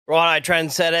Righto,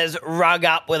 Trendsetters, rug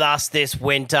up with us this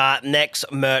winter. Next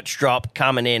merch drop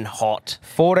coming in hot.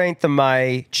 14th of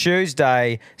May,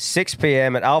 Tuesday, 6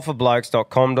 p.m. at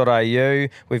alphablokes.com.au.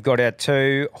 We've got our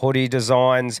 2 hoodie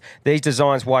designs. These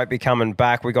designs won't be coming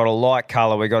back. We've got a light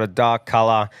colour. We've got a dark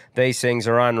colour. These things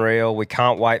are unreal. We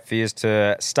can't wait for you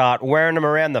to start wearing them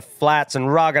around the flats and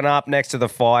rugging up next to the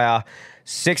fire.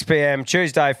 6 p.m,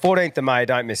 Tuesday, 14th of May.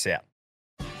 Don't miss out.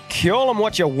 Call them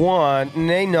what you want,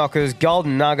 knee knockers,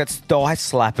 golden nuggets, thigh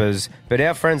slappers, but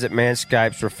our friends at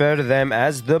Manscaped refer to them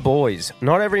as the boys.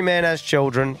 Not every man has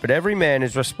children, but every man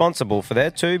is responsible for their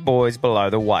 2 boys below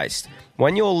the waist.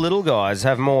 When your little guys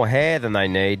have more hair than they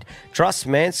need, trust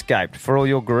Manscaped for all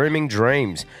your grooming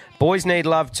dreams. Boys need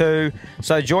love too,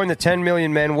 so join the 10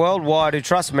 million men worldwide who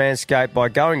trust Manscaped by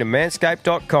going to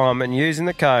manscaped.com and using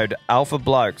the code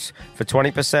ALPHABLOKES for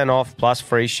 20% off plus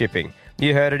free shipping.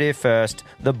 You heard it here first.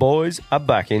 The boys are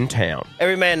back in town.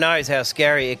 Every man knows how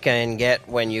scary it can get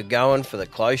when you're going for the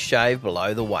close shave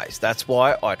below the waist. That's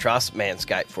why I trust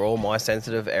Manscaped for all my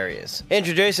sensitive areas.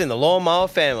 Introducing the Lawnmower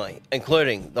family,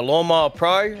 including the Lawnmower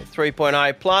Pro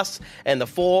 3.0 Plus and the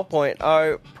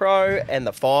 4.0 Pro and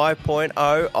the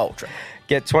 5.0 Ultra.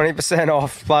 Get 20%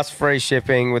 off plus free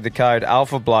shipping with the code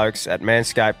ALPHABLOKES at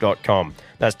manscaped.com.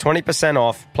 That's 20%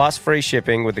 off plus free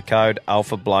shipping with the code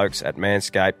ALPHABLOKES at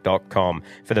manscaped.com.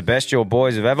 For the best your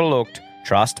boys have ever looked,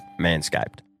 trust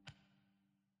Manscaped.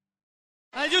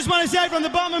 I just want to say from the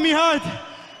bottom of my heart,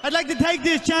 I'd like to take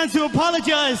this chance to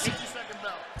apologise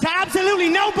to absolutely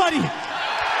nobody.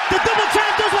 The double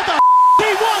champ does what the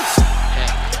he wants.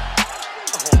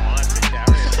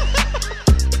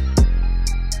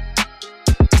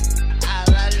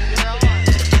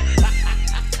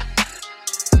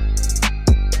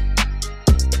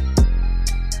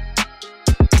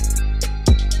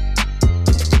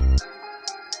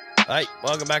 Hey,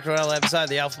 welcome back to another episode of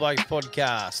the Alpha Blokes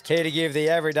podcast. Here to give the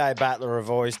everyday battler a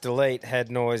voice, delete head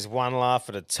noise one laugh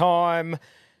at a time,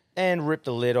 and rip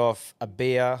the lid off a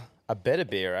beer, a better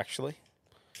beer actually.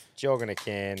 Jog in a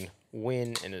can,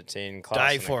 win in a tin, class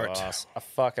Day in for a it. glass. A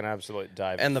fucking absolute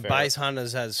day. And the for Base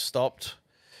Hunters has stopped.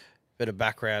 Bit of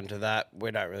background to that.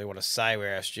 We don't really want to say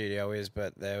where our studio is,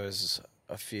 but there was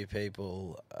a few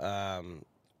people, don't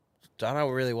know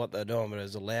really what they're doing, but it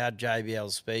was a loud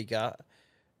JBL speaker,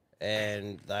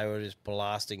 and they were just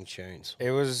blasting tunes. It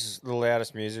was the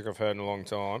loudest music I've heard in a long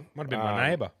time. Might have been my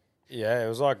neighbour. Yeah, it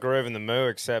was like Groove in the Moo,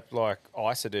 except like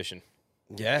Ice Edition.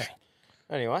 Yeah.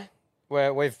 Anyway,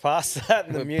 we've passed that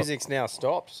and the music's now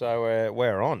stopped, so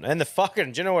we're on. And the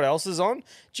fucking, do you know what else is on?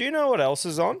 Do you know what else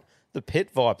is on? The Pit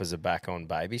Vipers are back on,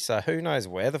 baby, so who knows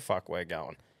where the fuck we're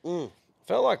going.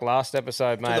 Felt like last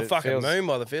episode, mate. To the fucking moon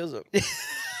by the feels of it.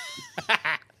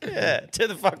 Yeah, to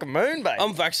the fucking moon, baby.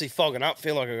 I'm actually fogging up.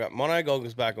 Feel like I got mono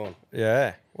goggles back on.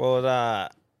 Yeah, well,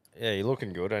 yeah, you're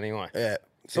looking good anyway. Yeah.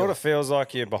 Sort of feels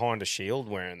like you're behind a shield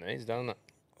wearing these, doesn't it?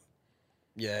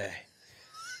 Yeah.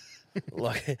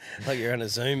 like you're in a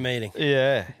Zoom meeting.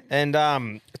 Yeah, and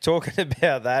talking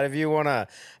about that, if you want to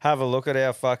have a look at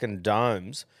our fucking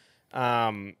domes,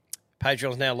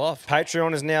 Patreon's now live.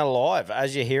 Patreon is now live.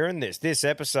 As you're hearing this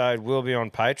episode will be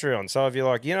on Patreon. So if you're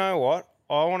like, you know what,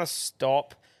 I want to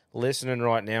stop listening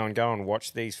right now and go and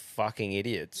watch these fucking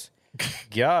idiots,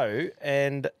 go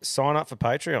and sign up for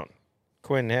Patreon.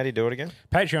 Quinn, how do you do it again?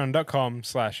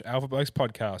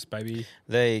 Patreon.com/AlphaBlokesPodcast, baby.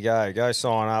 There you go. Go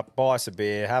sign up, buy us a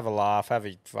beer, have a laugh, have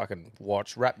a fucking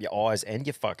watch, wrap your eyes and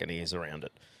your fucking ears around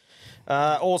it.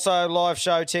 Also, live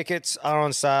show tickets are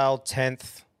on sale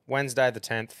 10th, Wednesday the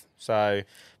 10th. So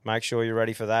make sure you're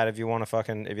ready for that. If you want to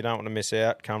if you don't want to miss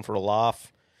out, come for a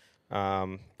laugh.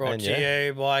 Brought to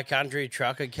you by Country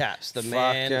Trucker Caps, the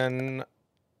man. Fucking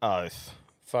oath.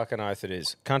 Fucking oath it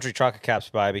is. Country Trucker Caps,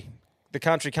 baby.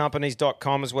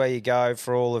 TheCountryCompanies.com is where you go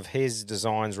for all of his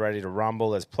designs ready to rumble.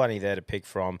 There's plenty there to pick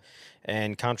from.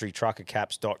 And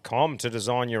CountryTruckerCaps.com to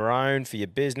design your own for your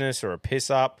business or a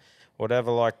piss-up,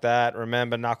 whatever like that.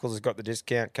 Remember, Knuckles has got the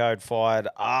discount code fired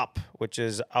up, which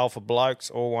is Alpha Blokes,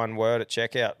 all one word at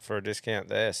checkout for a discount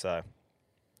there. So,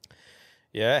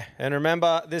 yeah. And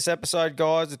remember, this episode,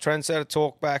 guys, the Trendsetter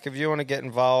Talkback, if you want to get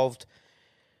involved,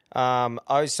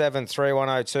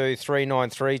 07310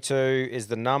 3932 is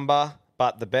the number.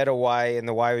 But the better way, and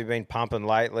the way we've been pumping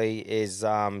lately, is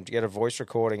to get a voice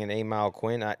recording and email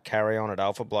Quinn at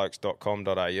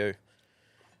carryon@alphablokes.com.au.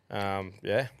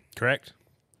 Yeah. Correct.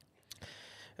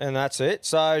 And that's it.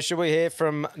 So should we hear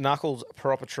from Knuckles'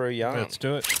 proper true yarn? Let's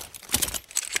do it.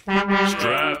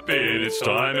 Strap in, it's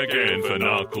time again for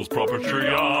Knuckles' proper true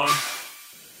yarn.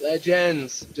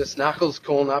 Legends, just Knuckles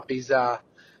calling up his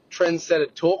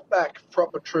Trendsetter Talkback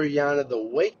proper true yarn of the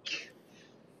week.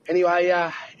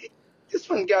 Anyway, This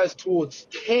one goes towards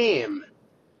Cam.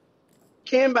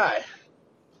 Cambo,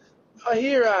 I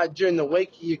hear during the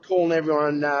week you're calling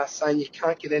everyone saying you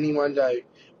can't get anyone to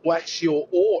wax your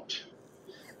aort.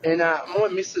 And my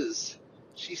missus,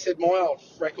 she said my old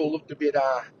freckle looked a bit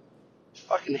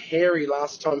fucking hairy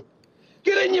last time.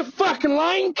 Get in your fucking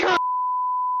lane, cunt!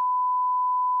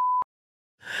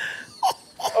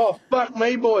 Oh, fuck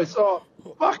me, boys. Oh,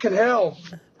 fucking hell.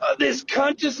 This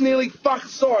cunt just nearly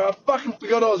sorry, I fucking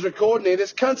forgot I was recording here.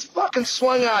 This cunt's fucking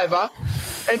swung over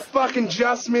and fucking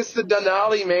just missed the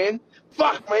Denali, man.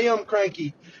 Fuck me, I'm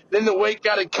cranky. Then the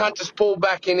weak-gutted cunt just pulled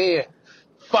back in here.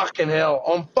 Fucking hell.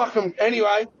 I'm fucking...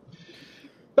 Anyway,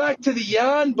 back to the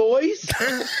yarn, boys.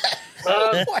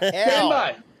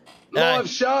 Cambo, live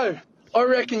show. I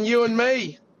reckon you and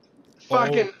me.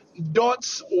 Fucking...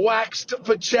 Dots waxed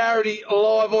for charity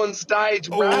live on stage,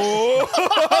 bruh.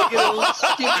 Get a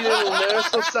skimpy little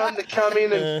nurse or something to come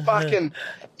in and fucking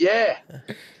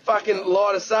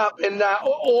light us up. And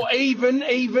or even,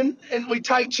 and we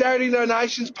take charity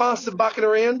donations, pass the bucket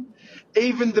around.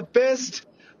 Even the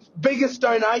biggest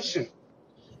donation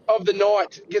of the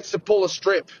night gets to pull a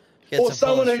strip. Or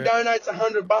someone who donates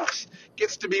 $100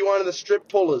 gets to be one of the strip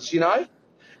pullers, you know?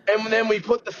 And then we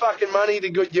put the fucking money to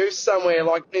good use somewhere,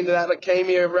 like into that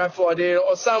leukemia raffle idea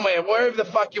or somewhere, wherever the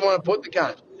fuck you want to put the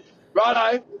cunt.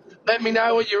 Righto, let me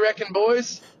know what you reckon,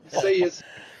 boys. See yous.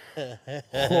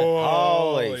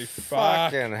 Holy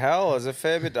fucking hell, there's a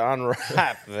fair bit to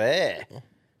unwrap there.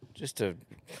 Just to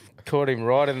caught him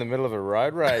right in the middle of a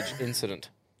road rage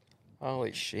incident.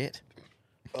 Holy shit.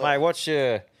 Mate, what's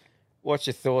your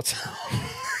thoughts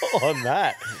on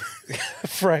that?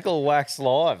 Freckle wax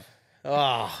live.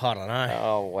 Oh, I don't know.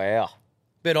 Oh, wow.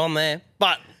 Bit on there.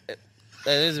 But it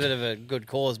is a bit of a good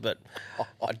cause, but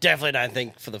I definitely don't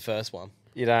think for the first one.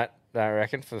 You don't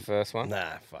reckon for the first one?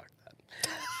 Nah, fuck that.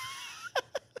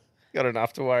 Got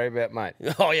enough to worry about, mate.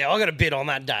 Oh, yeah, I got a bit on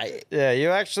that day. Yeah, you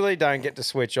actually don't get to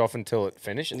switch off until it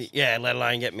finishes. Yeah, let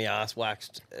alone get me ass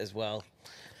waxed as well.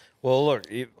 Well, look,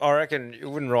 I reckon you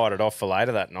wouldn't write it off for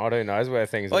later that night. Who knows where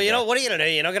things are Well, you know, what are you going to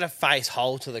do? You're not going to face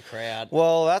whole to the crowd.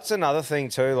 Well, that's another thing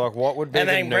too. Like, what would be and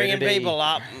the then bringing nudity? people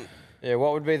up. Yeah,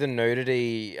 what would be the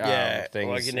nudity things?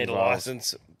 Like you need involved? a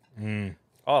license. I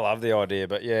love the idea,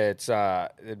 but yeah, it's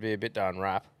it'd be a bit to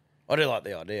unwrap. I do like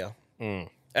the idea. And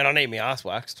I need my ass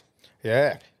waxed.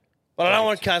 Yeah. But I don't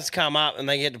want cunts to come up and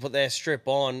they get to put their strip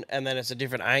on and then it's a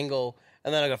different angle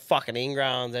and then I got fucking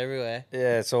ingrowns everywhere.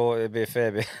 Yeah, it'd be a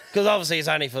fair bit. Because obviously it's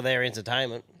only for their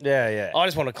entertainment. Yeah. I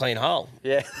just want a clean hole.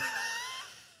 Yeah.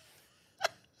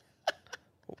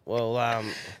 Well,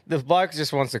 the bloke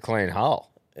just wants a clean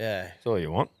hole. Yeah. That's all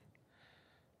you want.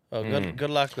 Well, good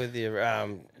luck with your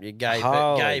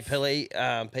gay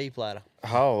pee platter.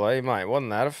 Holy, mate,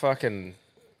 wasn't that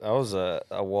that was a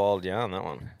wild yarn, that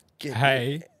one.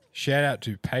 Hey, shout out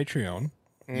to Patreon.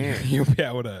 You'll be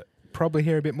able to probably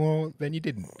hear a bit more than you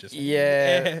didn't. Just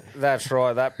Yeah, that's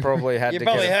right. That probably had You to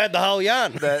probably heard the whole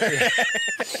yarn.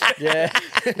 Yeah.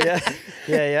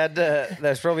 You had to,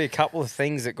 there's probably a couple of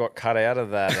things that got cut out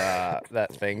of that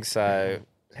that thing. So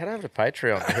head over to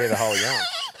Patreon to hear the whole yarn.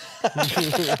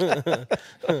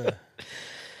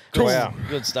 Wow,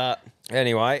 Good start.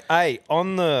 Anyway, hey,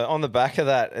 on the back of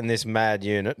that in this mad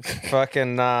unit,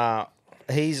 fucking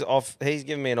he's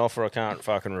given me an offer I can't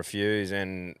fucking refuse,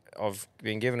 and I've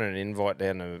been given an invite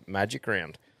down to Magic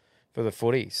Round for the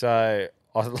footy. So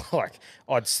I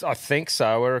think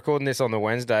so. We're recording this on the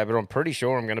Wednesday, but I'm pretty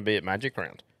sure I'm going to be at Magic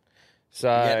Round.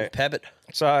 So pebbled.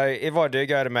 So if I do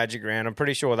go to Magic Round, I'm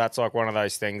pretty sure that's like one of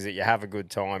those things that you have a good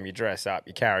time, you dress up,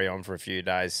 you carry on for a few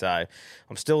days. So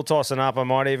I'm still tossing up. I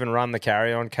might even run the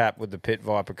carry-on cap with the Pit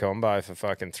Viper combo for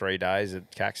fucking 3 days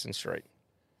at Caxton Street.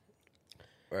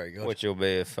 Very good. Which will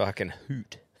be a fucking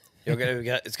hoot.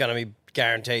 It's going to be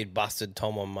guaranteed busted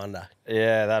Tom on Monday.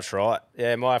 Yeah, that's right.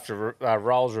 Yeah, might have to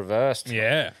roles reversed.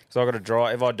 Yeah. So I got to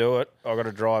drive. If I do it, I got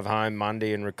to drive home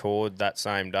Monday and record that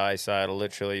same day. So it'll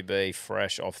literally be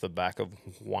fresh off the back of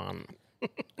one.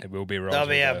 It will be roles There'll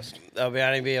reversed.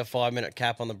 only be a 5-minute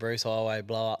cap on the Bruce Highway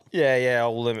blow up. Yeah.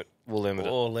 We'll limit it.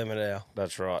 Or limit our.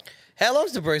 That's right. How long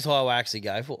does the Bruce Highway actually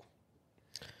go for?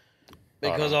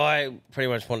 Because I pretty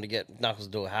much wanted to get Knuckles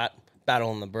to do a hat.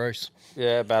 Battle on the Bruce.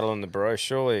 Yeah, battle in the Bruce.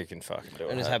 Surely you can fucking do it.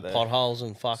 And just have potholes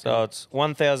and fucking... So it's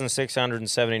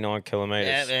 1,679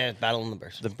 kilometres. Yeah, battle on the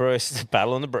Bruce. The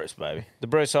battle on the Bruce, baby. The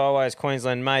Bruce Highway is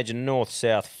Queensland's major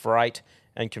north-south freight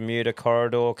and commuter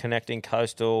corridor connecting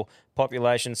coastal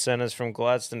population centres from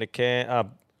Gladstone to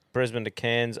Brisbane to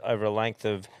Cairns over a length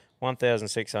of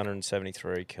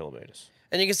 1,673 kilometres.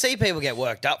 And you can see people get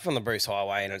worked up from the Bruce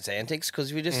Highway and its antics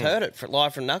because we just heard it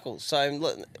live from Knuckles. So,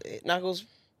 look, Knuckles...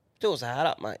 Do us a hat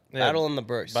up, mate. Yeah. Battle in the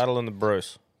Bruce. Battle in the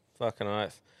Bruce. Fucking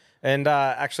oath. And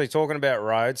actually, talking about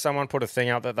roads, someone put a thing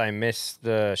up that they missed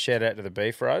the shout out to the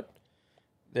Beef Road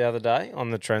the other day on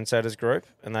the Trendsetters group.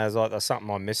 And they was like, there's something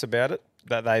I miss about it,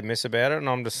 that they miss about it. And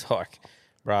I'm just like,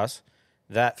 Bruss,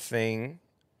 that thing,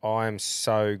 I'm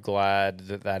so glad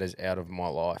that is out of my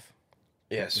life.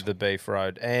 Yes. The Beef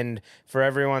Road. And for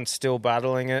everyone still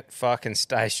battling it, fucking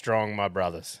stay strong, my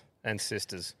brothers and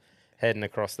sisters, heading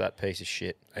across that piece of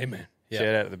shit. Amen.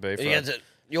 Shout out to the Beef You Road. get to,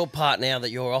 your part now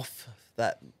that you're off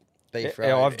that Beef Road.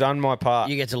 Yeah, I've done my part.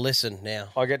 You get to listen now.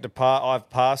 I get to I've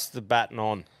passed the baton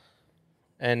on.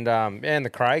 And and the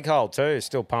Craig hole too,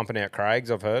 still pumping out Craigs,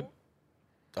 I've heard.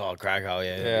 Oh, Craig Hole,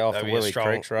 yeah. Yeah, off That'd the be a Willie strong-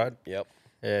 Creeks Road. Yep.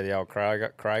 Yeah, the old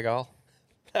Craig hole.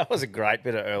 That was a great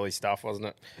bit of early stuff, wasn't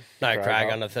it? No Craig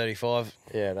hole. under 35.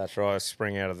 Yeah, that's right.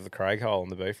 Spring out of the Craig hole on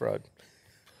the Beef Road.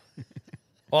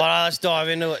 All right, let's dive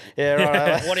into it. Yeah,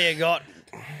 right. What do you got?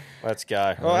 Let's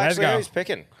go. Oh, Let's actually, go. who's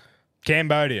picking?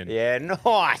 Cambodian. Yeah,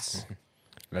 nice.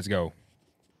 Let's go.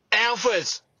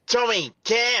 Alphas, Tommy,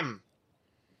 Cam.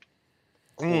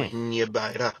 You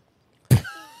beta.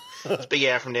 It's Big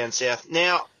Al from down south.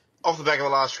 Now, off the back of the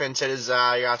last Trendsetters,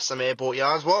 you asked some airport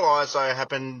yarns. Well, I also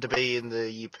happen to be in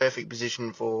the perfect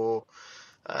position for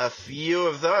a few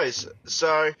of those.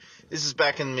 So, this is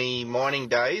back in the mining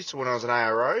days when I was an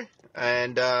ARO.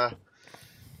 And,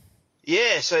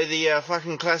 yeah, so the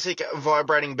fucking classic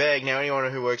vibrating bag. Now,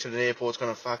 anyone who works at an airport's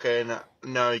going to fucking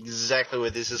know exactly where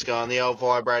this is going. The old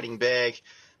vibrating bag.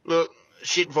 Look,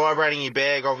 shit vibrating your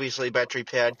bag, obviously battery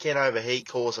powered, can overheat,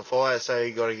 cause a fire, so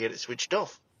you got to get it switched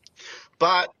off.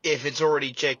 But if it's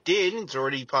already checked in, it's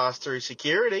already passed through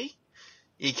security,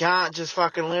 you can't just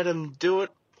fucking let them do it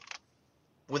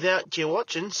without you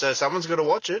watching, so someone's got to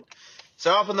watch it.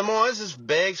 So up in the mines, this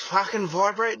bag's fucking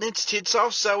vibrating its tits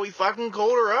off, so we fucking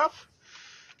called her up.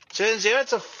 Turns out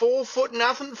it's a 4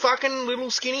 nothing fucking little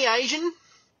skinny Asian.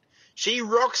 She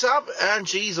rocks up and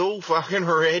she's all fucking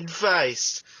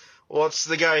red-faced. What's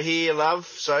the go here, love?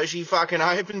 So she fucking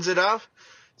opens it up.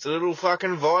 It's a little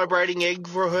fucking vibrating egg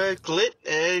for her clit,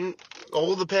 and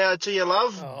all the power to you,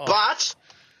 love. Oh. But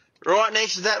right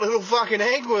next to that little fucking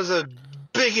egg was the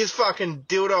biggest fucking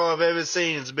dildo I've ever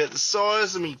seen. It's about the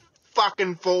size of me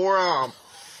fucking forearm.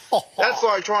 That's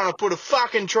like trying to put a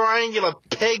fucking triangular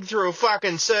peg through a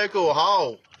fucking circle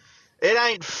hole. It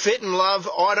ain't fitting, love.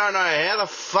 I don't know how the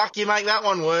fuck you make that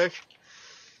one work.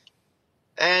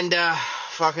 And,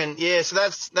 fucking, yeah, so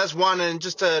that's one. And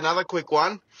just another quick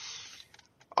one.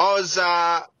 I was,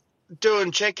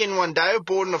 doing check-in one day,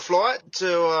 boarding a flight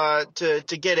to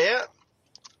get out.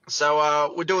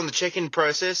 So, we're doing the check-in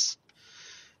process.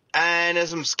 And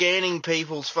as I'm scanning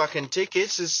people's fucking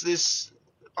tickets, this,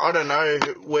 I don't know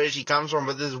where she comes from,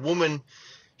 but this woman,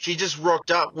 she just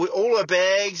rocked up with all her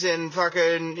bags and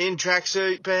fucking in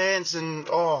tracksuit pants and,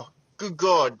 oh, good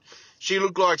God. She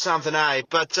looked like something, eh?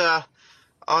 But,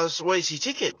 I was, where's your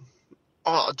ticket?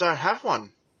 Oh, I don't have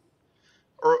one.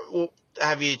 Or, well,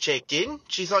 have you checked in?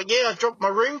 She's like, yeah, I dropped my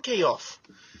room key off.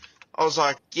 I was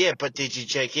like, yeah, but did you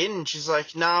check in? And she's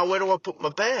like, no, where do I put my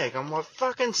bag? I'm like,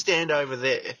 fucking stand over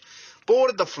there.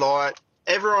 Boarded the flight.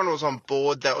 Everyone was on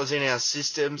board that was in our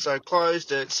system, so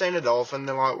closed it, sent it off, and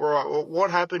they're like, right, well, what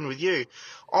happened with you?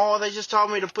 Oh, they just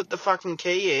told me to put the fucking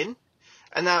key in,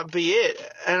 and that'd be it.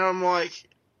 And I'm like,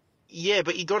 yeah,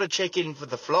 but you got to check in for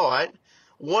the flight.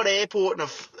 What airport in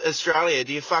Australia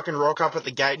do you fucking rock up at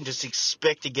the gate and just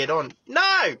expect to get on?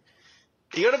 No!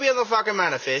 You got to be on the fucking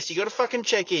manifest. You got to fucking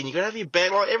check in. You got to have your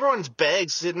bag. Like, everyone's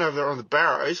bag's sitting over there on the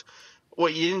barrows.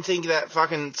 What, you didn't think that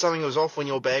fucking something was off when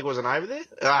your bag wasn't over there?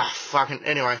 Ah, fucking,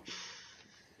 anyway.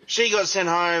 She got sent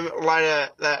home later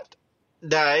that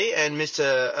day and missed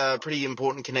a pretty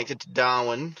important connected to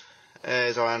Darwin,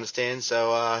 as I understand.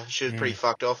 So, she was pretty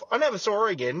fucked off. I never saw her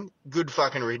again. Good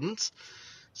fucking riddance.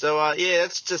 So, yeah,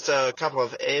 that's just a couple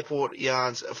of airport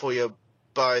yarns for you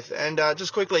both. And,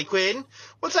 just quickly, Quinn,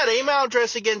 what's that email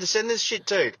address again to send this shit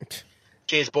to?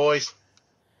 Cheers, boys.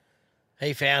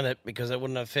 He found it because it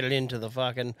wouldn't have fitted into the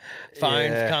fucking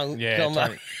phone. Yeah.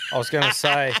 combo. I was going to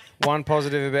say, one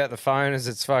positive about the phone is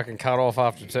it's fucking cut off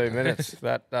after 2 minutes.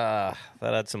 That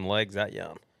had some legs, that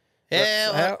yarn.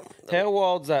 Yeah, How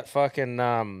wild's that fucking,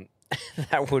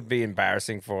 that would be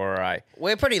embarrassing for her, eh?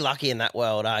 we're pretty lucky in that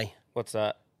world, eh? What's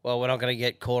that? Well, we're not going to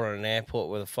get caught at an airport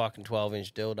with a fucking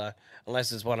 12-inch dildo,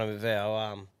 unless it's one of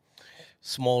our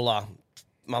smaller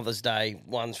Mother's Day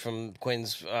ones from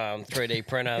Quinn's 3D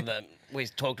printer that we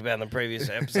talked about in the previous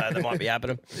episode that might be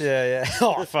happening. Yeah.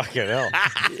 Oh, fucking hell.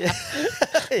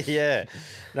 Yeah.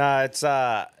 No, it's,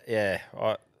 yeah.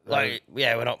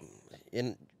 We're not...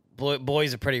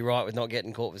 boys are pretty right with not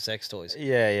getting caught with sex toys.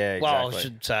 Yeah, exactly. Well, I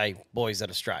should say boys that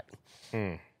are straight.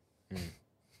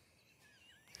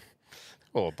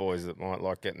 Or boys that might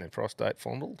like getting their prostate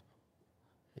fondled.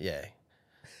 Yeah.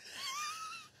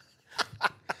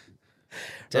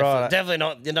 Right. Definitely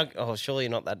not. You're not. Oh, surely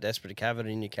you're not that desperate to have it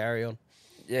in your carry-on.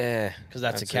 Yeah. Because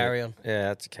that's a carry-on. Yeah,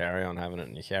 that's a carry-on, having it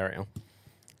in your carry-on.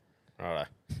 Righto.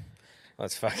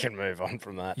 Let's fucking move on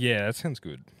from that. Yeah, that sounds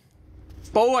good.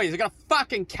 Boys, I got a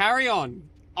fucking carry on.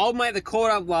 Old mate that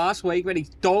caught up last week when he's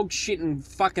dog shitting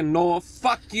fucking north.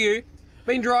 Fuck you.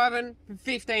 Been driving for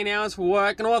 15 hours for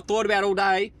work, and all I've thought about all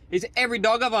day is every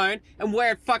dog I've owned and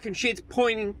where it fucking shit's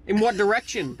pointing in what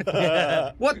direction.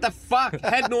 What the fuck?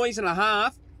 Had noise and a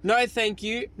half. No thank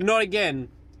you. Not again.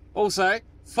 Also,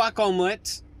 fuck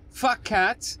omelettes. Fuck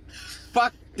cats.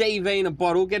 Fuck DV in a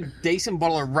bottle. Get a decent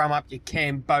bottle of rum up your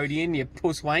Cambodian, you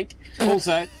puss wank.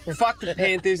 Also, fuck the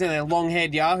Panthers and their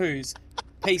long-haired yahoos.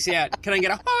 Peace out. Can I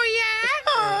get a oh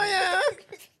yeah? Oh yeah.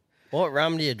 What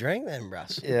rum do you drink then,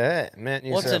 Russ? Yeah, Mount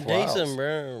New What's South a Wales. decent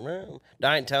rum?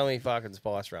 Don't tell me fucking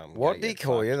spice rum. What do you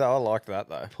call you, though? I like that,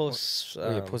 though. Puss.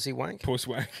 You pussy wank? Puss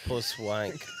wank. Puss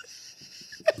wank.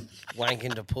 Wank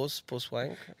into puss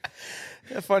wank.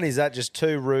 How funny is that? Just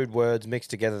two rude words mixed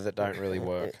together that don't really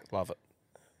work. Love it.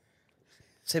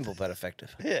 Simple but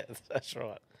effective. Yeah, that's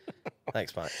right.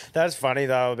 Thanks, mate. That's funny,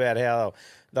 though, about how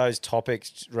those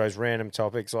topics, those random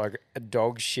topics like a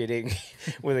dog shitting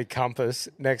with a compass.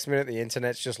 Next minute, the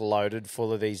internet's just loaded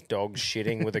full of these dogs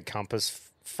shitting with a compass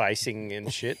facing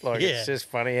and shit. Like, It's just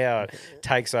funny how it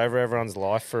takes over everyone's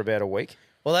life for about a week.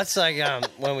 Well, that's like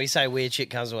when we say weird shit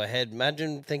comes to our head.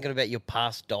 Imagine thinking about your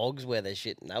past dogs where they're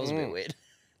shitting. That was a bit weird.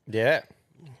 Yeah.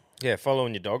 Yeah,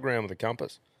 following your dog around with a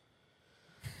compass.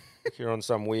 Like you're on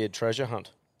some weird treasure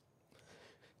hunt.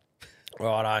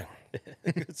 Righto.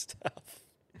 Good stuff.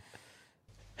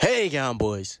 How you going,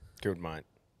 boys? Good, mate.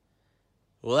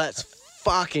 Well, that's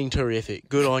fucking terrific.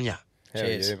 Good on ya. How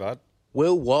Cheers. are you, bud?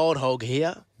 Will Wild Hog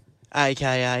here,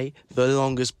 a.k.a. the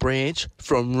longest branch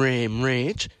from Ram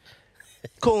Ranch,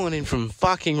 calling in from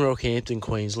fucking Rockhampton,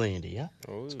 Queensland here.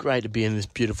 Ooh. It's great to be in this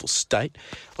beautiful state.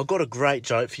 I've got a great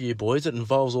joke for you boys. It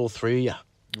involves all three of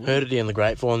you. Heard it down the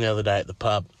grapevine the other day at the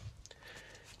pub.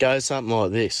 Goes something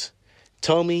like this.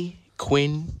 Tommy,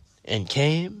 Quinn and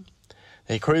Cam,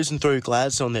 they're cruising through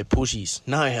Gladstone on their pushies.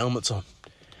 No helmets on.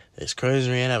 They're just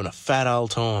cruising around having a fat old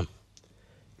time.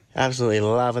 Absolutely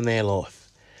loving their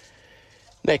life.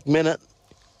 Next minute,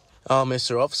 old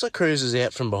Mr. Officer cruises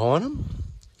out from behind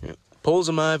them, pulls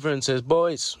them over and says,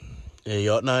 boys, you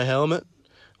got no helmet?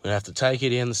 We're going to have to take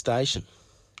you down the station.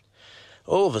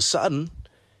 All of a sudden,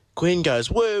 Quinn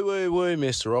goes, woo, woo, woo,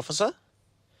 Mr. Officer.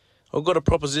 I've got a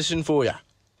proposition for you.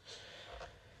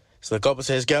 So the copper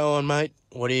says, go on, mate,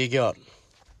 what do you got?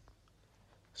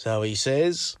 So he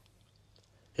says,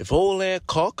 if all our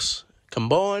cocks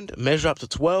combined measure up to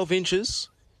 12 inches,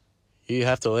 you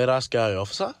have to let us go,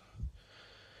 officer.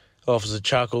 Officer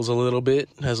chuckles a little bit,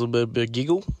 has a little bit of a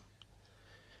giggle.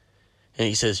 And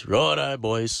he says, righto,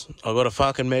 boys, I've got a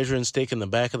fucking measuring stick in the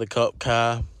back of the cop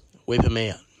car. Whip him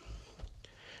out.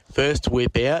 First to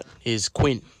whip out is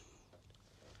Quinn.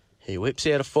 He whips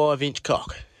out a 5-inch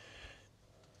cock.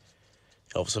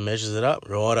 Officer measures it up.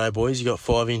 Righto, boys, you got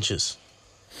 5 inches.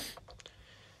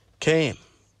 Cam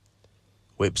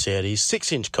whips out his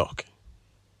 6-inch cock.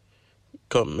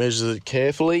 Cop measures it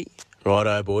carefully.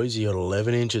 Righto, boys, you got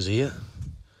 11 inches here.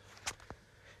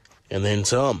 And then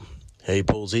Tom, he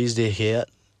pulls his dick out.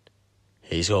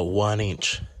 He's got 1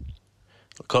 inch.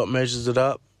 The cop measures it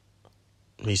up.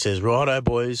 He says, righto,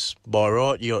 boys, by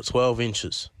right, you got 12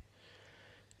 inches.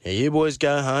 Now, you boys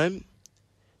go home.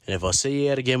 And if I see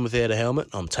you out again without a helmet,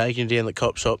 I'm taking you down the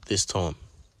cop shop this time.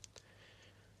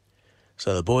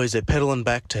 So the boys, they're pedalling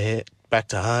back to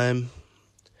home.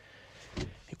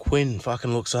 And Quinn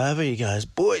fucking looks over. He goes,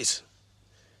 boys,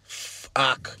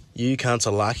 fuck, you cunts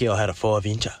are lucky I had a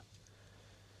 5-incher.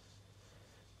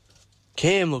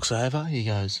 Cam looks over. He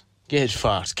goes, get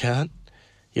fast, cunt.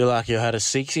 You're lucky I had a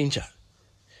 6-incher.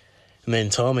 And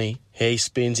then Tommy, he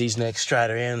spins his neck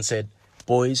straight around and said,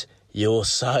 boys, you're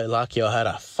so lucky I had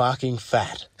a fucking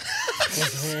fat.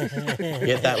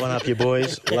 Get that one up, you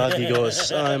boys. Love you guys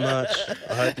so much.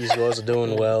 I hope you guys are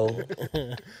doing well.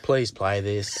 Please play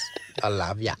this. I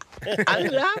love ya. I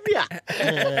love ya.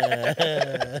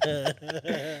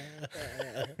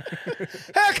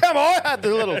 How come I had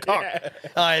the little cock?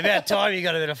 Oh, about time you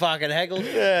got a bit of fucking haggle.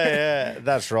 Yeah,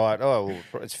 that's right. Oh,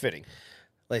 well, it's fitting.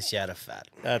 At least you had a fat.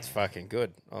 That's fucking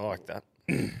good. I like that.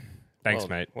 Thanks,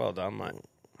 mate. Well done, mate.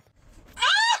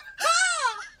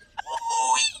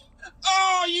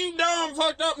 Oh, you know I'm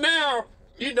fucked up now.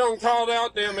 You done called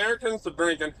out the Americans for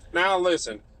drinking. Now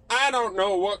listen, I don't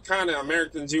know what kind of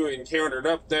Americans you encountered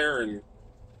up there in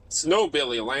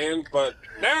Snowbilly Land, but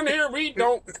down here we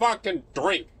don't fucking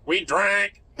drink. We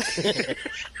drank.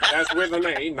 That's with an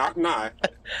A, not an I.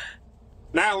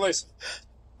 Now listen,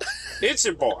 it's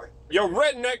your boy, your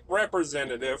redneck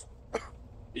representative,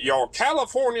 your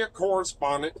California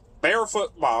correspondent,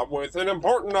 Barefoot Bob, with an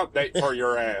important update for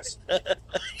your ass.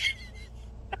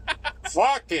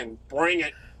 Fucking bring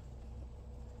it.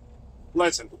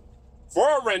 Listen,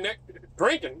 for a redneck,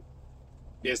 drinking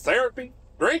is therapy,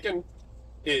 drinking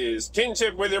is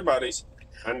kinship with your buddies,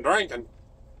 and drinking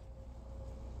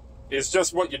is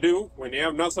just what you do when you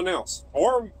have nothing else,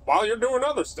 or while you're doing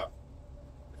other stuff.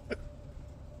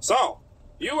 So,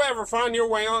 you ever find your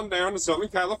way on down to Southern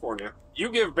California, you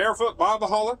give Barefoot Bob a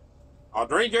holler, I'll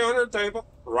drink you under the table,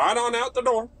 right on out the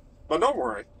door, but don't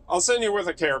worry, I'll send you with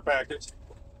a care package.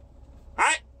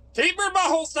 Alright, keep your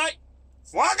buttholes tight,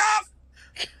 fuck off!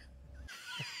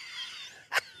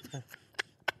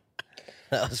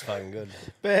 That was fucking good.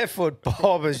 Barefoot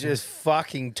Bob has just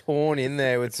fucking torn in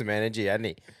there with some energy, hasn't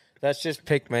he? That's just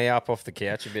picked me up off the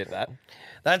couch a bit,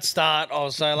 That start, I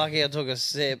was so lucky I took a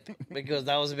sip because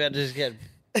that was about to just get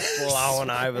blowing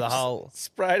over the hole.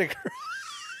 Sprayed across.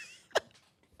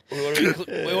 We would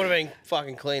have been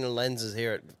fucking cleaning lenses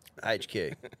here at HQ.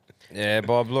 Yeah,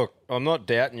 Bob, look, I'm not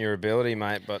doubting your ability,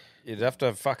 mate, but you'd have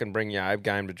to fucking bring your A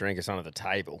game to drink us under the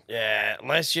table. Yeah,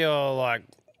 unless you're like,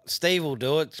 Steve will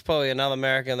do it. It's probably another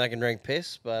American that can drink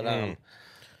piss, but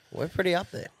we're pretty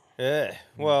up there. Yeah.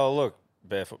 Well, look,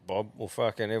 Barefoot Bob, we'll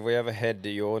fucking, if we ever head to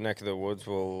your neck of the woods,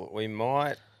 we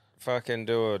might fucking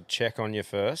do a check on you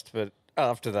first, but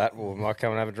after that, we might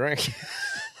come and have a drink.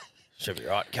 Should be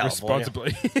right, California.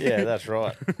 Responsibly. Yeah, that's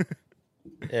right.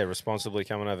 Yeah, responsibly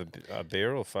come and have a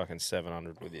beer or fucking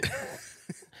 700 with you.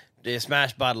 Do you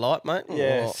smash Bud Light, mate?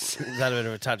 Yes. Or is that a bit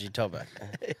of a touchy topic?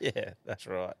 Yeah, that's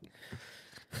right.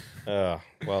 Oh,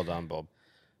 well done, Bob.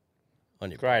 On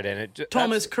your great energy.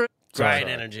 Thomas Cruz. Great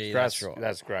energy, that's right.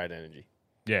 That's great energy.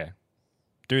 Yeah.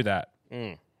 Do that.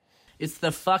 It's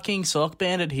the fucking sock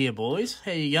bandit here, boys.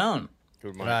 How you going?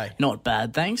 Good, mate. Hey. Not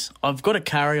bad, thanks. I've got a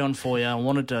carry on for you. I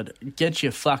wanted to get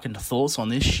your fucking thoughts on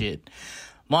this shit.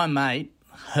 My mate,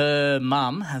 her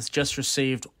mum, has just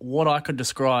received what I could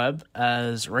describe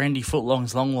as Randy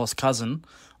Footlong's long-lost cousin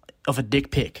of a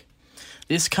dick pic.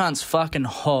 This cunt's fucking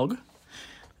hog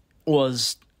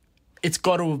it's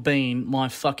got to have been my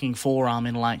fucking forearm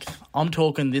in length. I'm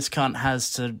talking this cunt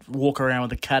has to walk around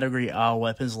with a Category R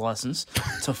weapons license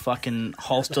to fucking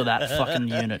holster that fucking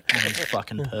unit on his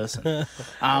fucking person.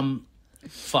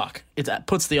 Fuck. It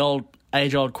puts the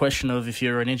age-old question of if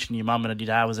you're an inch in your mum and your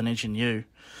dad was an inch in you,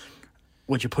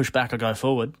 would you push back or go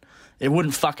forward? It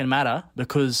wouldn't fucking matter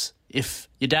because if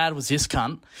your dad was this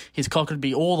cunt, his cock would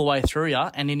be all the way through you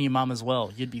and in your mum as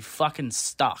well. You'd be fucking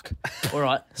stuck. All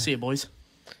right. See you, boys.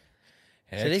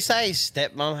 Did he say his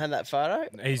stepmom had that photo?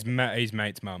 His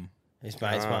mate's mum. His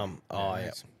mate's mum. Oh,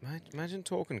 yeah. Mate, imagine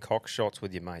talking cock shots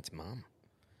with your mate's mum.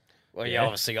 Well, you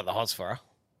obviously got the hots for her.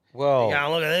 Well, You're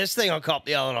going, look at this thing I copped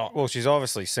the other night. well, she's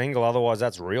obviously single. Otherwise,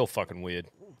 that's real fucking weird.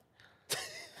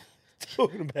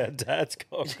 Talking about dad's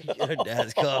cock. Your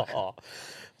dad's cock.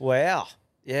 Wow.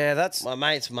 Yeah, that's My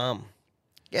mate's mum.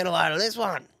 Get a load of this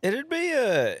one. it'd be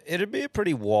a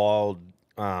pretty wild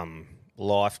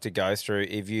life to go through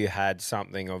if you had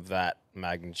something of that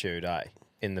magnitude,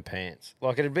 in the pants.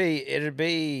 Like it'd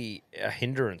be a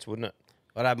hindrance, wouldn't it?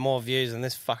 I'd have more views than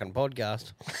this fucking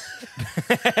podcast.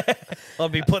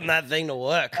 I'd be putting that thing to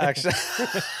work. Actually.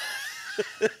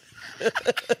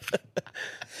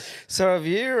 So if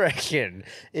you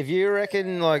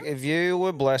reckon, like, if you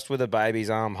were blessed with a baby's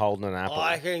arm holding an apple,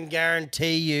 I can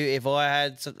guarantee you if I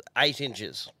had 8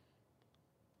 inches,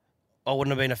 I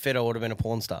wouldn't have been a fit, I would have been a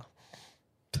porn star.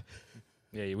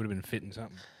 Yeah, you would have been fitting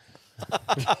something.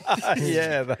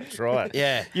 yeah, that's right.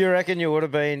 Yeah. You reckon you would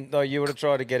have been, though, you would have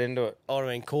tried to get into it? I would have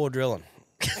been core drilling.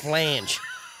 Flange.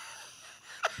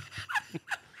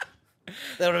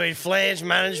 There would have been flange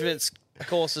management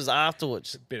courses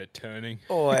afterwards. Bit of turning.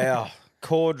 Oh, wow.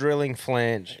 Core drilling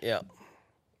flange. Yeah.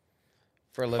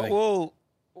 For a living. Well,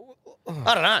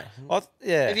 I don't know.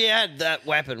 yeah. If you had that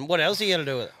weapon, what else are you going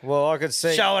to do with it? Well, I could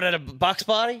see. Show it at a Bucks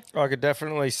party? I could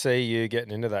definitely see you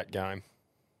getting into that game.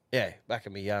 Yeah, back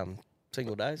in my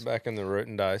single days. Back in the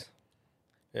rooting days.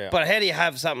 Yeah. But how do you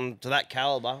have something to that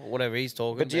caliber, whatever he's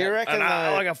talking about? But do you reckon,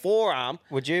 like a forearm?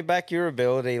 Would you back your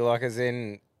ability, like as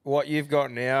in what you've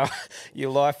got now,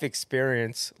 your life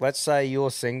experience? Let's say you're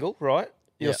single, right?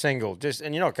 You're single,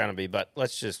 and you're not going to be, but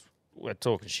we're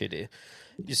talking shit here.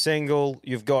 You're single,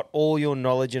 you've got all your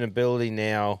knowledge and ability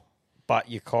now, but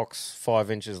your cock's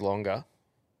 5 inches longer,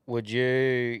 would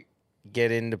you get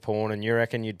into porn and you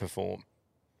reckon you'd perform?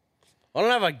 I don't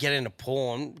know if I'd get into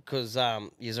porn because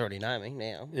you already know me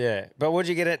now. Yeah, but would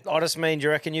you get it? I just mean, do you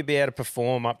reckon you'd be able to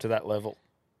perform up to that level?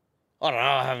 I don't know.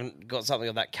 I haven't got something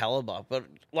of that caliber, but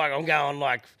like I'm going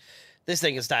like this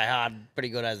thing can stay hard pretty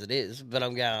good as it is. But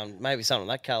I'm going maybe something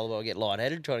of that caliber. I'll get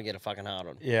lightheaded trying to get a fucking hard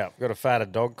on. Yeah, got a fatter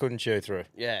dog couldn't chew through.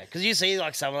 Yeah, because you see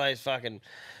like some of those fucking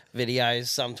videos.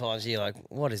 Sometimes you're like,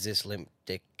 what is this limp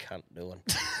dick cunt doing?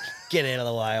 Get out of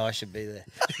the way. I should be there.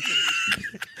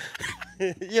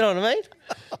 You know what I mean?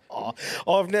 Oh,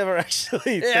 I've never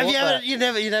actually. Yeah, thought you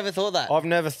never thought that. I've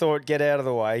never thought, get out of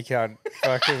the way, can't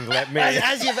fucking let me.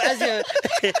 As you,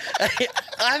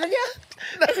 haven't you?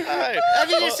 No. Have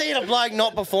you just seen a bloke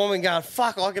not performing going,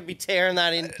 fuck, I could be tearing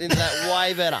that into that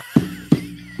way better?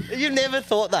 You've never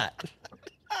thought that?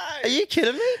 Are you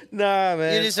kidding me? No,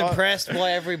 man. You're just impressed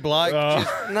by every bloke just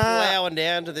plowing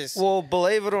down to this. Well,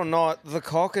 believe it or not, the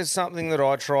cock is something that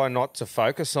I try not to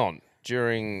focus on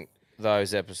during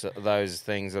those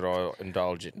things that I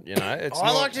indulge in. You know,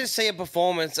 I like to see a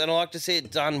performance, and I like to see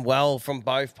it done well from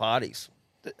both parties.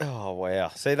 Oh wow!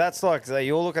 See, that's like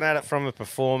you're looking at it from a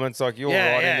performance, like you're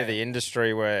into the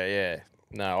industry where,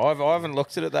 no, I haven't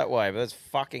looked at it that way, but that's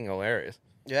fucking hilarious.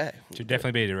 Yeah, should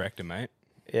definitely be a director, mate.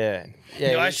 Yeah.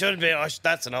 I should be.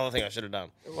 That's another thing I should have done.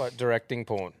 Like directing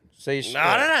porn. See, no,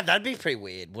 I don't know. That'd be pretty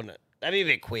weird, wouldn't it? That'd be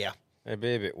a bit queer. It'd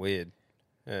be a bit weird.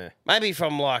 Yeah. Maybe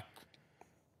from like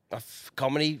a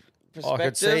comedy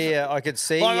perspective. I could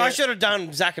see. Like I should have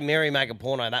done Zack and Miri make a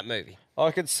porno. That movie.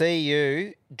 I could see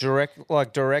you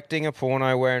directing a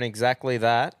porno wearing exactly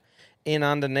that, in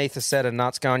underneath a set of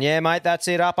nuts, going, "Yeah, mate, that's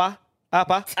it, upper."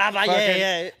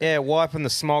 Yeah, wiping the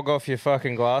smog off your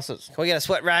fucking glasses. Can we get a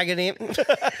sweat rag in here?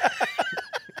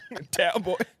 Towel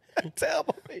boy. Towel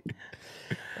boy.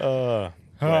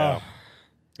 Wow.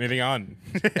 Moving on.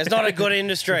 It's not a good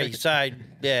industry, so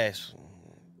yes.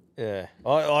 Yeah,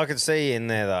 I could see you in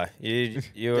there though. You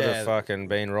would have fucking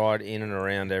been right in and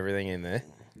around everything in there.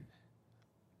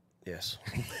 Yes.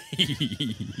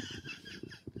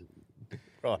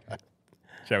 Right.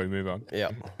 Shall we move on?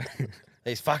 Yeah.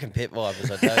 These fucking pit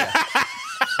vipers, I tell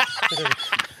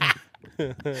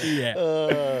you.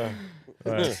 Yeah.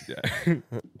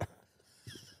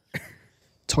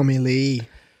 Tommy Lee,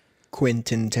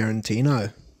 Quentin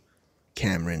Tarantino,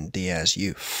 Cameron Diaz,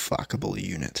 you fuckable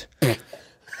unit.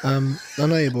 I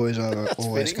know you boys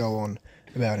always go on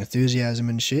about enthusiasm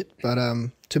and shit, but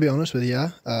to be honest with you,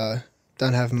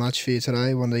 don't have much for you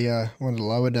today. One of the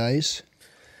lower days,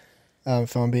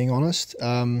 if I'm being honest.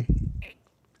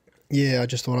 Yeah, I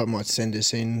just thought I might send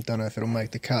this in. Don't know if it'll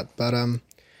make the cut, but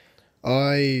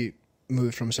I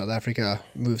moved from South Africa,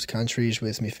 moved countries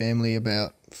with my family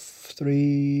about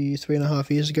three and a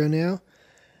half years ago now,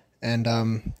 and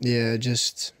yeah,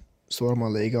 just thought my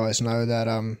Lee guys know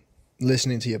that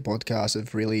listening to your podcast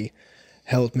have really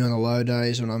helped me on the low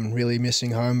days when I'm really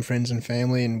missing home, friends and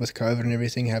family, and with COVID and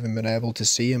everything, haven't been able to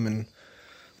see them in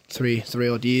three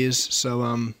odd years.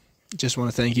 So just want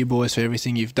to thank you boys for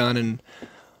everything you've done and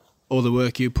all the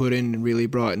work you put in. It really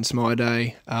brightens my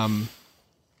day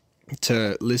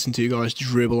to listen to you guys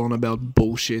dribble on about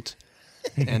bullshit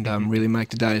and really make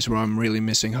the days where I'm really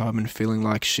missing home and feeling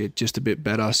like shit just a bit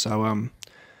better. So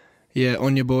yeah,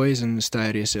 on your boys and stay out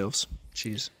of yourselves.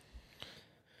 Cheers.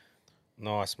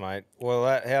 Nice, mate.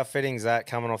 Well, how fitting's that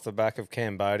coming off the back of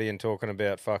Cambodia and talking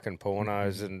about fucking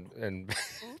pornos and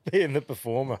being the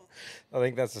performer? I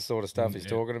think that's the sort of stuff he's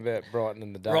talking about,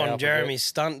 brightening the day Ron up Jeremy's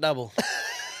stunt double.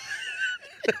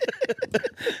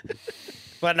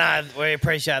 But no, we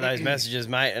appreciate those messages,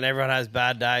 mate. And everyone has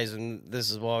bad days, and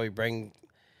this is why we bring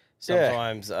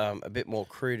sometimes a bit more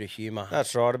cruder humour.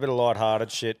 That's right, a bit of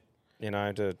light-hearted shit, you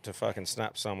know, to fucking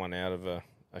snap someone out of a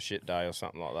shit day or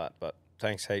something like that. But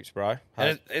thanks heaps, bro.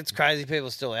 And it's crazy people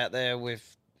still out there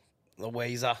with the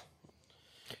Weezer.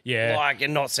 Yeah. Like,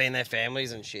 and not seeing their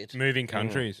families and shit. Moving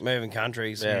countries. Moving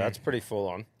countries. Yeah, that's pretty full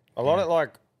on. A lot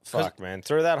of, fuck, man.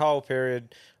 Through that whole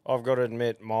period, I've got to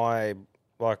admit, I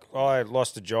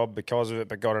lost a job because of it,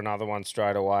 but got another one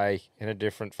straight away in a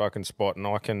different fucking spot, and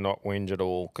I cannot whinge at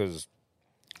all because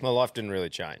my life didn't really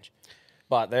change.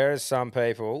 But there is some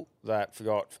people that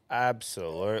got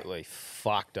absolutely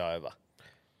fucked over.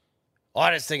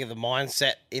 I just think of the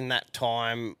mindset in that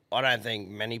time. I don't think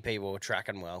many people were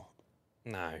tracking well.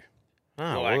 No.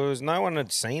 No one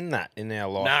had seen that in our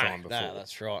lifetime before. No,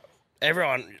 that's right. I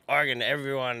reckon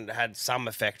everyone had some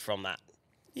effect from that.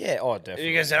 Yeah, definitely.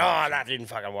 You can say, that didn't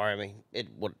fucking worry me. It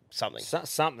would something.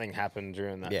 Something happened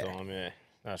during that time, yeah.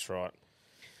 That's right.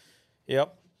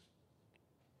 Yep.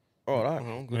 All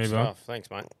right. Good stuff. Thanks,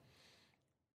 mate.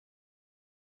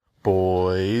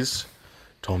 boys.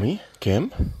 Tommy,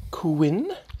 Kim,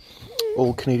 Quinn,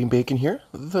 old Canadian bacon here,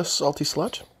 the salty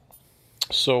slut.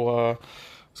 So, I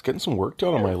was getting some work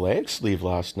done on my leg sleeve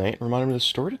last night. Reminded me of a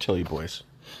story to tell you boys.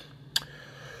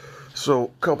 So,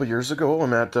 a couple years ago,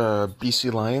 I'm at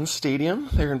BC Lions Stadium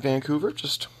there in Vancouver,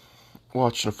 just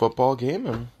watching a football game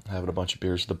and having a bunch of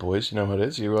beers with the boys. You know how it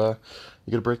is. You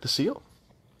gotta break the seal.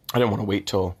 I didn't want to wait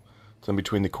till in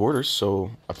between the quarters,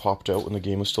 so I popped out when the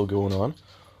game was still going on.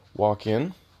 Walk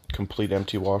in, complete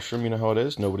empty washroom. You know how it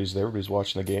is. Nobody's there. Everybody's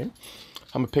watching the game.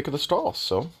 I'm a pick of the stalls,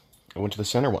 so I went to the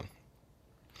center one.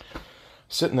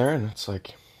 Sitting there, and it's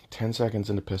like 10 seconds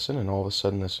into pissing, and all of a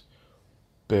sudden this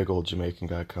big old Jamaican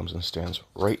guy comes and stands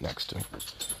right next to me.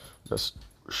 Just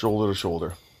shoulder to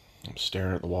shoulder. I'm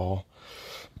staring at the wall.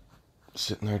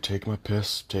 Sitting there taking my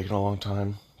piss, taking a long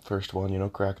time. First one,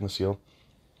 cracking the seal.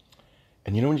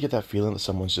 And you know when you get that feeling that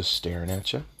someone's just staring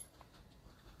at you?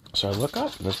 So I look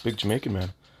up, and this big Jamaican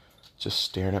man just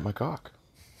staring at my cock.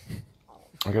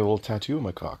 I got a little tattoo on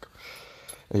my cock.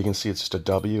 And you can see it's just a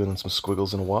W and then some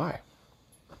squiggles and a Y.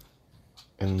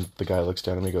 And the guy looks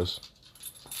down at me and goes,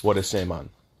 "What is say, man?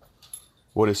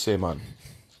 What is say, man?"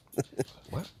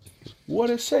 What? What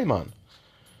is say, man?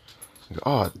 I go,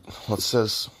 "Oh, well, it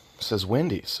says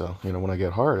Wendy." So, when I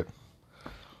get hard, it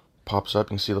pops up. You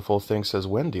can see the full thing says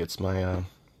Wendy. It's my, at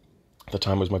the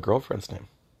time was my girlfriend's name.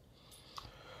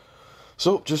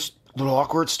 So, just a little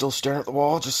awkward, still staring at the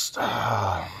wall, just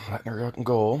letting her out and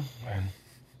go. And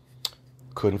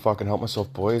couldn't fucking help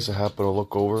myself, boys. I happen to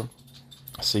look over,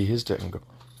 see his dick, and go,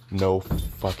 "No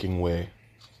fucking way.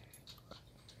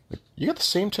 Like, you got the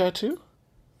same tattoo?"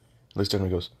 At least then he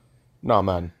goes, "Nah,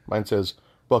 man. Mine says,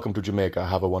 'Welcome to Jamaica.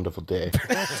 Have a wonderful day.'"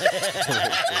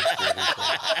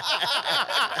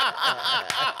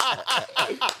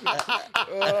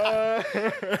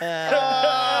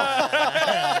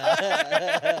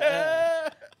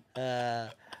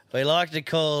 We like to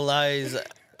call those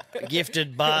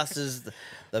gifted bastards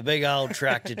the big old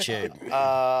tractor tube.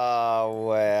 Oh,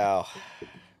 wow.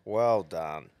 Well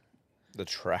done. The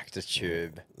tractor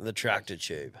tube. The tractor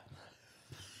tube.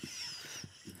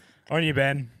 On you,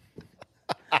 Ben.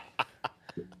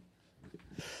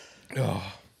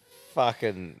 Oh,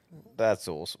 fucking, that's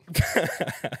awesome.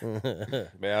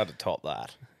 Be able to top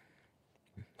that.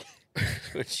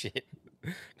 Good shit.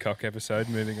 Cock episode,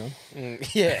 moving on.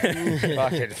 Yeah.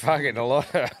 fucking a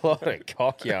lot of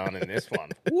cock yarn in this one.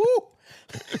 Woo!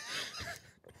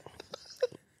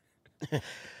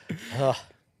 All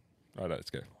right, let's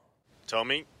go.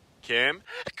 Tommy, Cam.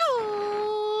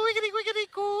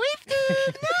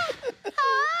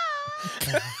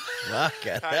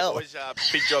 Fucking Hey hell. boys,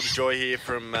 Big Jobs Joy here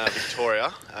from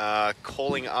Victoria,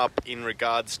 calling up in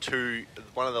regards to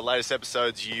one of the latest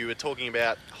episodes. You were talking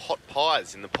about hot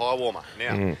pies in the pie warmer.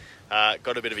 Now,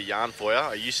 got a bit of a yarn for you.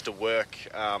 I used to work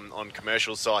on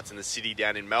commercial sites in the city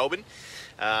down in Melbourne.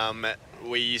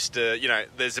 We used to,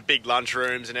 there's a big lunch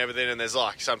rooms and everything, and there's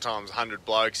like sometimes 100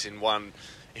 blokes in one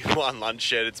lunch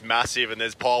shed. It's massive, and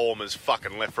there's pie warmers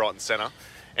fucking left, right, and centre.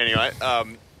 Anyway,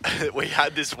 we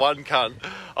had this one cunt.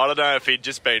 I don't know if he'd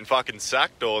just been fucking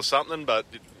sacked or something, but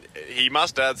he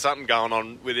must have had something going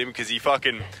on with him, because he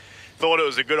fucking thought it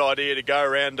was a good idea to go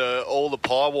around to all the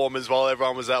pie warmers while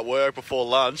everyone was at work before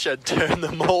lunch and turn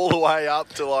them all the way up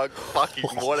to like fucking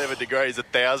whatever degrees,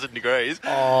 1,000 degrees.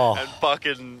 Oh. And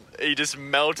fucking, he just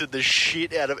melted the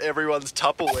shit out of everyone's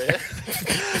Tupperware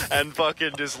and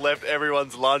fucking just left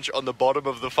everyone's lunch on the bottom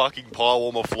of the fucking pie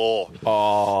warmer floor.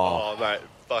 Oh, mate.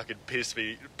 Fucking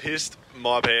pissed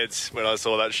my pants when I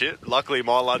saw that shit. Luckily,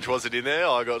 my lunch wasn't in there.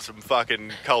 I got some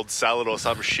fucking cold salad or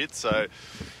some shit, so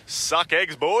suck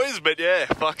eggs, boys. But yeah,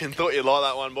 fucking thought you'd like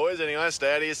that one, boys. Anyway,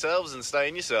 stay out of yourselves and stay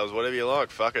in yourselves, whatever you like.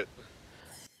 Fuck it.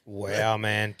 Wow,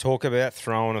 man. Talk about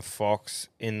throwing a fox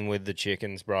in with the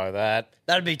chickens, bro.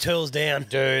 That'd be tools down.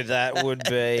 Dude, that would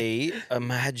be...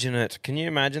 Imagine it. Can you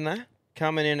imagine that?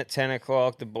 Coming in at 10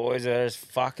 o'clock, the boys are just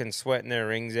fucking sweating their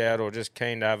rings out or just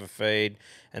keen to have a feed,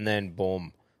 and then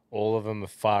boom, all of them are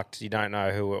fucked. You don't know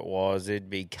who it was. It'd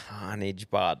be carnage,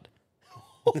 bud.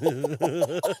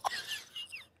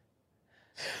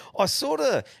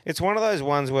 It's one of those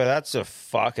ones where that's a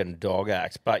fucking dog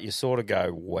act, but you sort of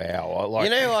go, wow. You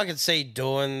know who I could see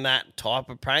doing that type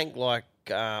of prank, like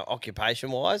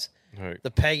occupation-wise? Who?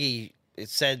 The Peggy, it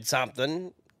said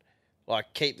something,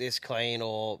 like keep this clean,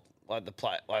 or like the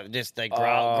plate, like just they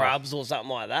grubs or something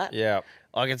like that. Yeah.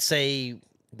 I could see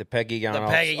the Peggy going,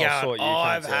 I've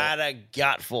I've had a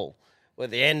gutful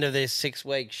with the end of this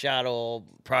 6-week shut or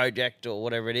project or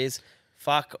whatever it is.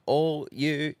 Fuck all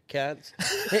you cunts.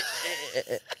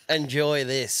 Enjoy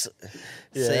this.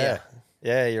 See ya.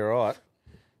 Yeah, you're right.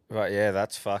 But yeah,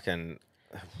 that's fucking.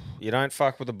 You don't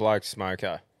fuck with a bloke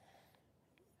smoker.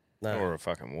 No. Or a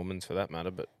fucking woman's for that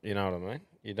matter, but you know what I mean?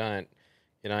 You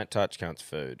don't touch cunt's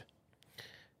food.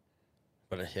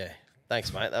 But yeah.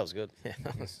 Thanks, mate. That was good. Yeah,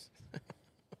 that was...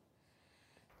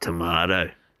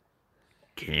 Tomato.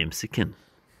 Camsican.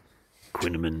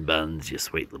 Quinnaman buns, your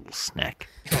sweet little snack.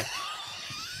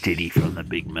 Diddy from the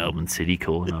big Melbourne city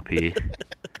calling up here.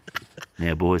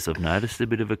 Now, boys, I've noticed a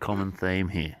bit of a common theme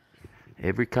here.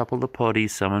 Every couple of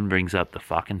potties, someone brings up the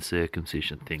fucking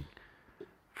circumcision thing.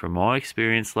 From my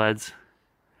experience, lads,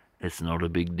 it's not a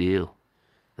big deal.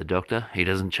 The doctor, he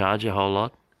doesn't charge a whole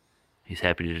lot. He's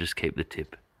happy to just keep the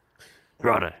tip.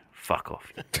 Righto, fuck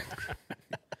off.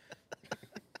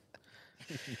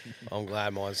 I'm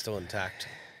glad mine's still intact.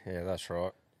 Yeah, that's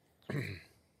right.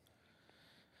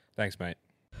 Thanks, mate.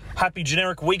 Happy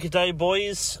generic weekday,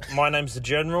 boys. My name's the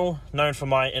General, known for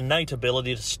my innate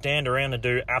ability to stand around and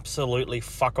do absolutely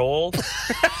fuck all.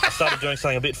 I started doing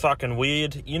something a bit fucking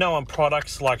weird. You know, on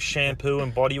products like shampoo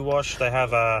and body wash, they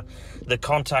have the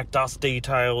contact us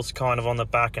details kind of on the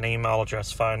back, an email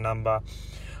address, phone number.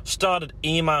 Started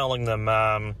emailing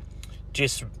them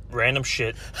just random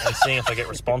shit and seeing if I get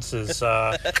responses.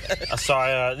 So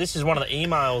this is one of the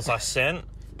emails I sent.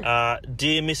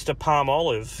 Dear Mr.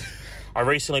 Palmolive, I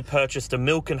recently purchased a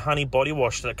milk and honey body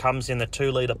wash that comes in the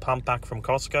 2-litre pump pack from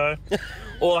Costco.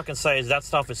 All I can say is that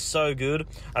stuff is so good,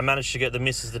 I managed to get the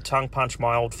missus to tongue punch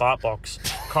my old fart box.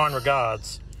 Kind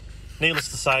regards. Needless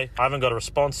to say, I haven't got a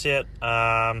response yet.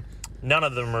 None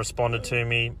of them responded to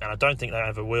me, and I don't think they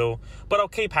ever will. But I'll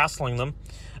keep hassling them.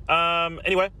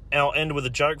 Anyway, I'll end with a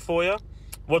joke for you.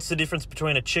 What's the difference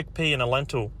between a chickpea and a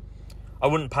lentil? I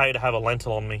wouldn't pay to have a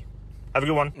lentil on me. Have a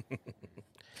good one.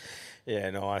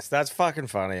 Yeah, nice. That's fucking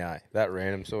funny, eh? That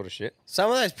random sort of shit. Some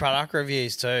of those product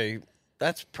reviews too,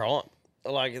 that's prime.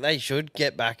 Like, they should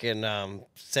get back and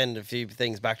send a few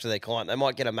things back to their client. They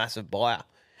might get a massive buyer.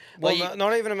 Well,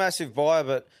 not even a massive buyer,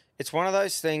 but it's one of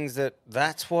those things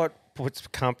that's what puts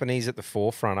companies at the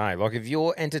forefront, eh? Like, if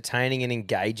you're entertaining and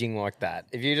engaging like that,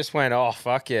 if you just went, oh,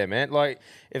 fuck yeah, man. Like,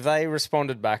 if they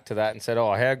responded back to that and said,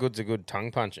 oh, how good's a good tongue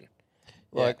punching?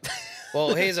 Like... Yeah.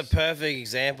 Well, here's a perfect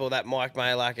example that Mike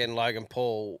Malak and Logan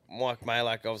Paul. Mike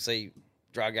Malak, obviously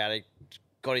drug addict,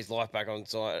 got his life back on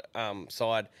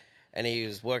side, and he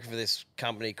was working for this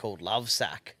company called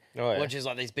Lovesack, which is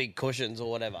like these big cushions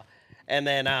or whatever. And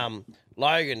then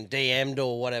Logan DM'd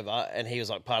or whatever, and he was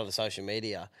like part of the social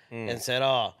media and said,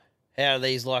 "Oh, how do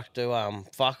these like to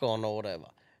fuck on or whatever?"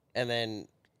 And then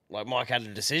like Mike had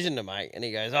a decision to make, and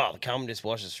he goes, "Oh, the cum just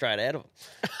washes straight out of him."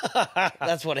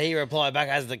 That's what he replied back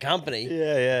as the company.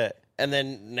 Yeah, yeah. And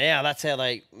then now that's how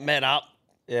they met up.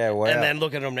 Yeah, wow. And then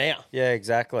look at them now. Yeah,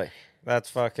 exactly. That's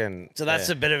fucking... So that's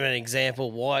a bit of an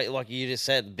example why, like you just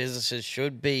said, businesses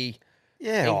should be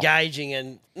Yeah. engaging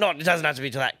and not. It doesn't have to be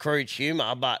to that crude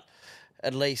humour, but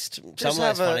at least some of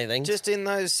those funny things. Just in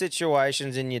those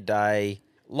situations in your day,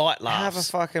 light laughs. have a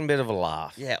fucking bit of a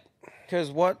laugh. Yeah. Because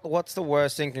what's the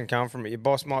worst thing can come from it? Your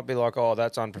boss might be like, "Oh,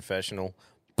 that's unprofessional."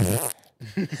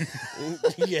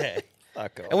 Yeah.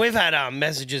 Fuck off. And we've had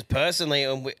messages personally,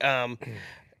 and we,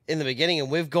 in the beginning,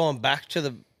 and we've gone back to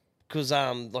the because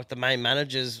like the main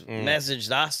managers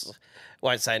messaged us.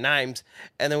 Won't say names,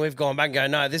 and then we've gone back and go,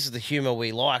 no, this is the humour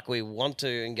we like. We want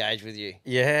to engage with you.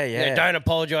 Yeah, yeah. You know, don't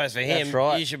apologise for him. That's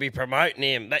right. You should be promoting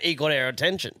him. He got our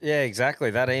attention. Yeah, exactly.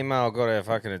 That email got our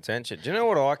fucking attention. Do you know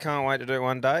what I can't wait to do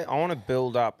one day? I want to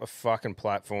build up a fucking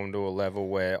platform to a level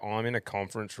where I'm in a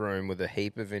conference room with a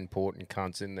heap of important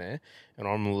cunts in there, and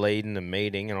I'm leading a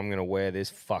meeting, and I'm going to wear this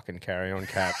fucking carry-on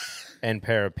cap and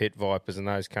pair of pit vipers, and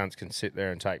those cunts can sit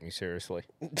there and take me seriously.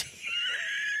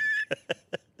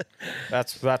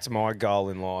 That's my goal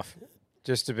in life.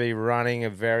 Just to be running a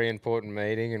very important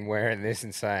meeting and wearing this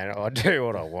and saying, I do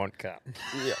what I want, cunt.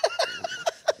 Yeah.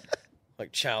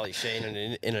 Like Charlie Sheen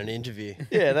in an interview.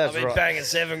 Yeah, that's I've been right. banging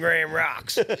 7 gram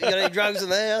rocks. You got any drugs in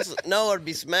the house? No, I'd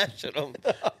be smashing them.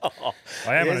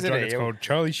 I am on a Isn't drug. he? It's called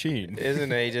Charlie Sheen.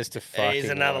 Isn't he just a fucking... He's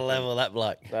another like- level, that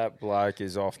bloke. That bloke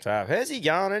is off tap. How's he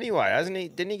going anyway? Hasn't he?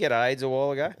 Didn't he get AIDS a while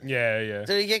ago? Yeah, yeah.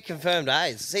 Did he get confirmed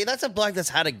AIDS? See, that's a bloke that's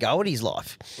had a go at his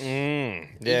life. Yeah,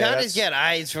 You can't just get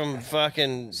AIDS from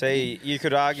fucking See, you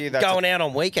could argue that's going out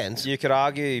on weekends. You could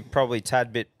argue probably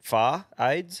tad bit far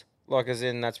AIDS. Like, as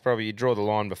in, that's probably, you draw the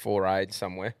line before AIDS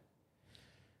somewhere.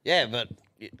 Yeah, but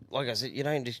like I said, you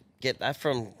don't just get that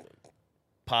from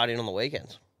partying on the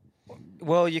weekends.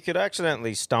 Well, you could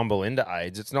accidentally stumble into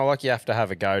AIDS. It's not like you have to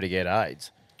have a go to get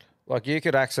AIDS. Like, you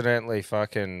could accidentally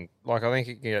fucking... Like, I think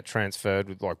it can get transferred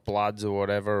with, like, bloods or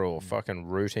whatever, or fucking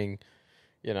rooting.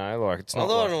 You know, like, it's not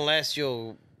Although like... unless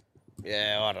you're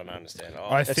Yeah, I don't understand.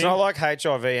 It's not like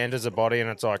HIV enters the body and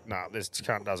it's like, no, this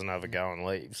cunt doesn't have a go and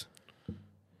leaves.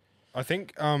 I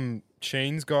think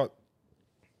Sheen's got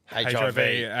HIV,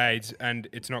 AIDS, and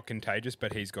it's not contagious,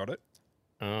 but he's got it.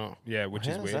 Oh. Yeah, which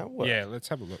How is does weird. that work? Yeah, let's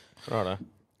have a look. Righto.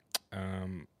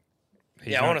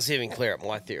 I want to see if he can clear up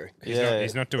my theory.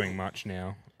 He's not doing much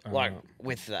now. Like,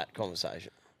 with that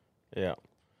conversation. Yeah.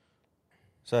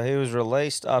 So he was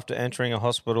released after entering a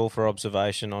hospital for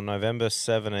observation on November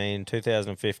 17,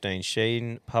 2015.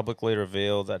 Sheen publicly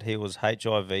revealed that he was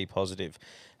HIV positive,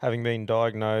 having been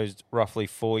diagnosed roughly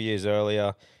 4 years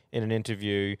earlier. In an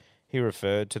interview, he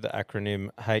referred to the acronym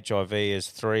HIV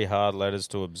as 3 hard letters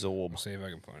to absorb. I'll see if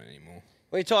I can find any more.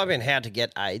 Well, you type in how to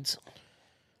get AIDS.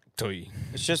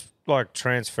 It's just like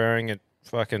transferring it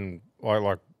fucking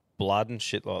like blood and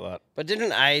shit like that. But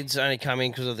didn't AIDS only come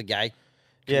in because of the gay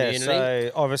Yeah, community?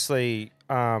 so obviously,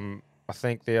 I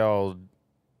think the old,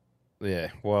 a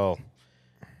lot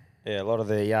of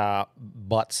the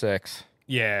butt sex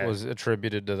was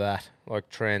attributed to that, like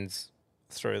trends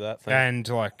through that thing. And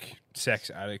like sex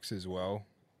addicts as well.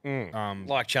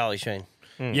 Like Charlie Sheen.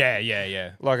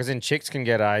 Yeah. Like as in chicks can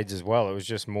get AIDS as well. It was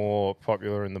just more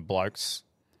popular in the blokes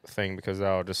thing because they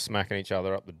were just smacking each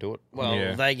other up to do it.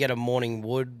 Well, they get a morning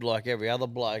wood like every other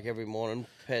bloke every morning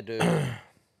compared to...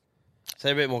 so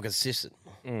they're a bit more consistent.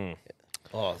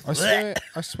 Oh, I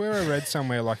swear I read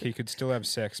somewhere like he could still have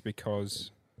sex because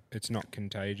it's not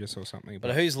contagious or something.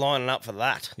 But who's lining up for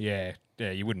that? Yeah,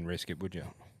 you wouldn't risk it, would you?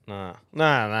 No.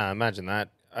 Imagine that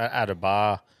at a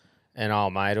bar, an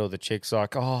old mate or the chick's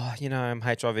like, oh, I'm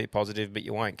HIV positive, but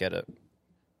you won't get it.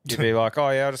 You'd be like,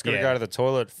 oh yeah, I just got to go to the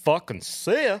toilet. Fucking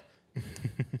see ya.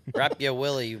 Wrap your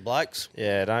willy, you blokes.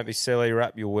 Yeah, don't be silly.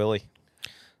 Wrap your willy.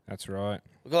 That's right.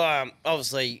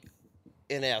 Obviously,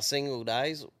 in our single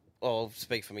days, I'll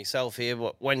speak for myself here,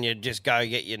 but when you just go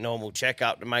get your normal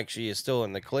checkup to make sure you're still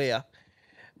in the clear,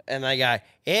 and they go,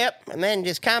 yep, and then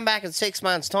just come back in 6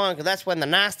 months' time because that's when the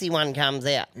nasty one comes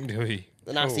out. The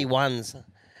nasty ones.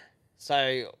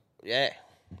 So, yeah.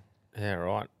 Yeah,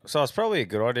 right. So it's probably a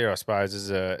good idea, I suppose,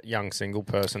 as a young single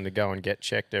person to go and get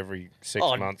checked every 6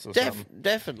 months or something.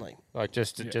 Definitely. Like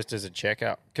just as a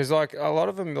checkup. Because like a lot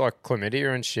of them, like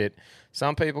chlamydia and shit,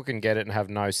 some people can get it and have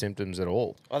no symptoms at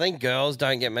all. I think girls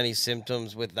don't get many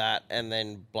symptoms with that, and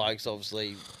then blokes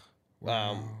obviously,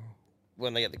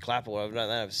 when they get the clap or whatever, don't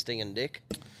they have a stinging dick?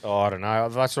 Oh, I don't know.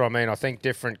 That's what I mean. I think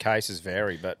different cases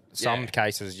vary, but some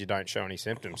cases you don't show any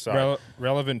symptoms. So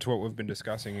relevant to what we've been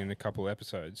discussing in a couple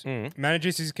episodes.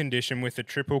 Manages his condition with a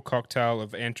triple cocktail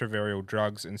of antiviral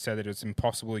drugs and said that it's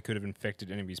impossible he could have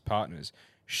infected any of his partners.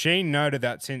 Sheen noted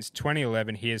that since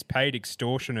 2011, he has paid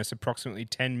extortionists approximately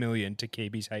 $10 million to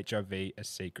keep his HIV a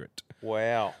secret.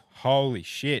 Wow. Holy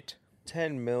shit.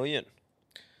 $10 million.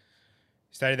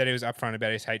 Stated that he was upfront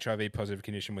about his HIV positive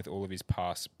condition with all of his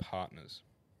past partners.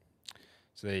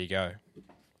 So there you go.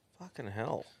 Fucking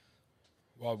hell.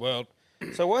 Wild world.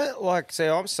 So what,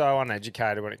 I'm so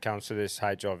uneducated when it comes to this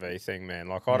HIV thing, man.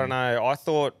 Like, I don't know. I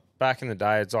thought back in the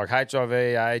day, it's like HIV,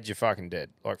 AIDS, you're fucking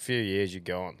dead. Like, a few years, you're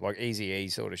gone. Like, easy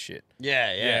sort of shit.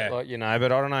 Yeah. Like,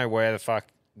 but I don't know where the fuck,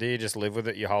 do you just live with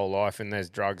it your whole life and there's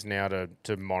drugs now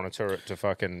to monitor it to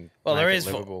fucking Well, make it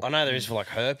livable? I know there is for like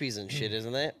herpes and shit,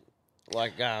 isn't there?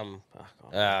 Like,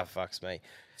 fucks me.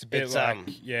 It's a bit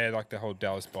like the whole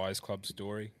Dallas Buyers Club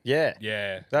story. Yeah.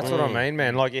 Yeah. That's what I mean,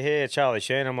 man. Like, you hear Charlie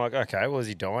Sheen, I'm like, okay, well, is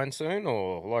he dying soon?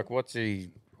 Or, like, what the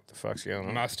fuck's going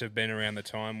on? Must have been around the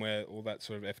time where all that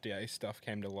sort of FDA stuff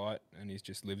came to light and he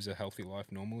just lives a healthy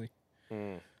life normally.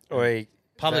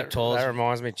 Public tours. That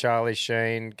reminds me, Charlie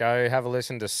Sheen. Go have a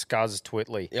listen to Scuzz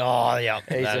Twitley. Oh, yeah.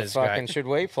 He's that a is fucking... great. Should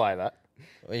we play that?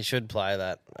 We should play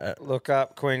that. Look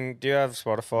up, Quinn, do you have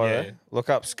Spotify there? Look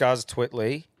up Scuzz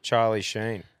Twitley, Charlie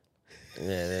Sheen.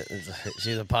 Yeah,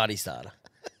 she's a party starter.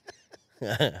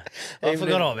 I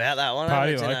forgot all about that one.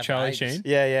 Party like Charlie Sheen?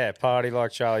 Yeah, party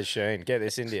like Charlie Sheen. Get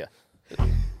this into you.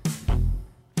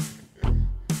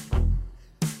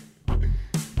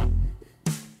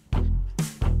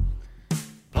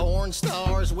 Porn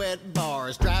stars, wet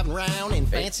bars, driving around in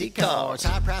fancy cars,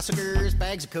 high price cigars,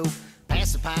 bags of coke.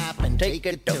 Pass the pipe and take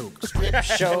a toke. Strip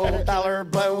show, dollar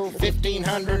blow,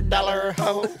 $1,500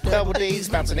 hoe. Double D's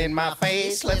bouncing in my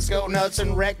face. Let's go nuts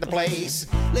and wreck the place.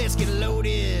 Let's get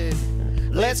loaded.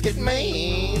 Let's get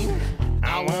mean.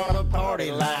 I want to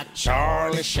party like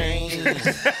Charlie Sheen.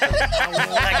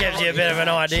 That gives you a bit of an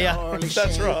idea.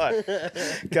 That's right.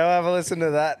 Go have a listen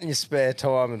to that in your spare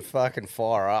time and fucking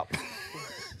fire up.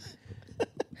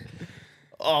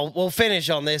 Oh, we'll finish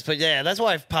on this, but yeah, that's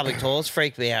why public tours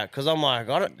freak me out because I'm like,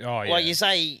 I don't. Oh, yeah. Like you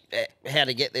say, how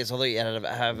to get this? I thought you had to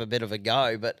have a bit of a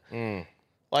go, but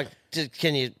like,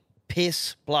 can you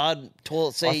piss, blood,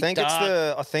 toilet seat. I think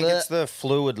dark, it's the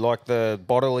fluid, like the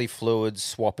bodily fluids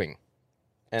swapping.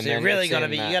 And So you then really it's got to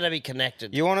in be. that. You got to be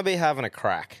connected. You want to be having a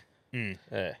crack. Mm.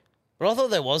 Yeah. But I thought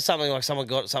there was something like someone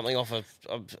got something off a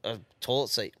toilet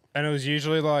seat. And it was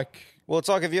usually like... Well, it's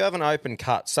like if you have an open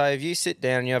cut. Say if you sit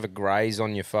down and you have a graze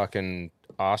on your fucking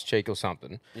arse cheek or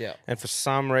something. Yeah. And for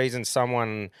some reason,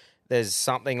 there's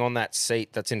something on that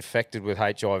seat that's infected with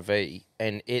HIV,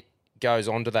 and it goes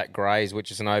onto that graze,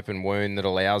 which is an open wound that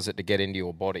allows it to get into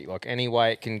your body. Like any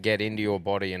way it can get into your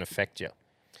body and affect you.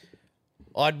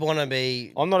 I'd want to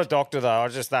be. I'm not a doctor though.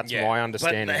 That's my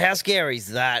understanding. But how scary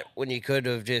is that when you could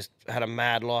have just had a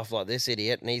mad life like this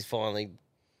idiot, and he's finally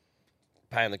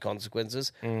paying the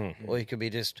consequences, or you could be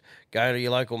just going to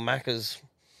your local Macca's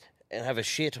and have a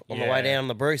shit on the way down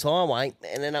the Bruce Highway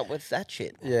and end up with that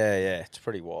shit. Yeah, it's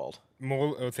pretty wild.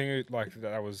 More, I think like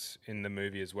that was in the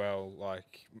movie as well.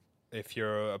 Like if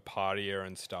you're a partier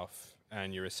and stuff,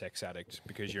 and you're a sex addict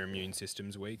because your immune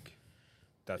system's weak,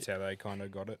 that's how they kind of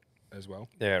got it as well.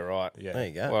 Yeah, right. Yeah. There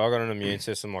you go. Well, I got an immune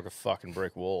system like a fucking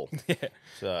brick wall. Yeah.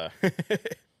 So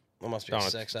I must be a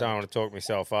sex don't want to talk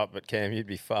myself up, but Cam, you'd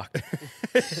be fucked.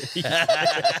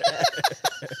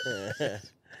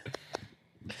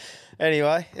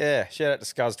 Anyway, yeah, shout out to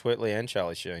Scuzz Twitley and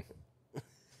Charlie Sheen.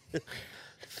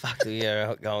 Fuck,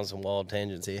 yeah, go on some wild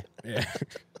tangents here. Yeah.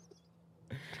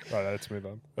 Right, let's move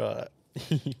on. Right.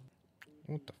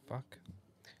 What the fuck?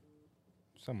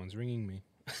 Someone's ringing me.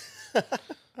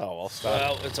 I'll start.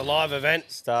 Well, it's a live event.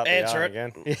 Start the Answer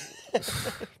yarn it. again.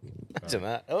 Imagine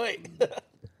that. Oi.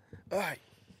 Oi.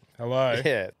 Hello.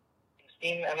 Yeah.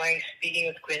 Am I speaking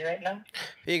with Quinn right now?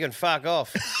 You can fuck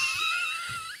off.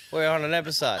 We're on an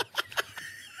episode.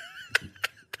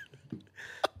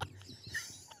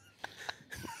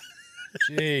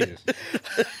 Jesus.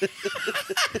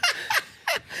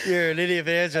 You're an idiot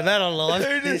for answering that online.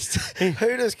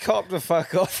 Who just copped the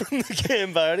fuck off from the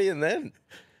Cambodian then?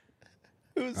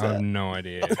 Who was I have that? no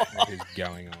idea what is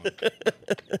going on.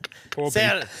 Poor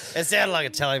It sounded like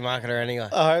a telemarketer anyway.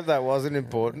 I hope that wasn't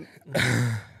important.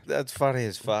 That's funny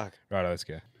as fuck. Right, let's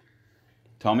go.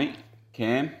 Tommy,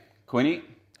 Cam, Quinny,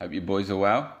 hope you boys are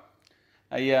well.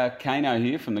 Hey, Kano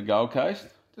here from the Gold Coast.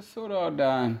 Just thought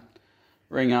I'd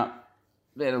ring up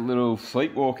about a little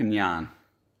sleepwalking yarn.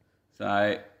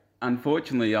 So,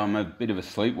 unfortunately, I'm a bit of a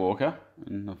sleepwalker,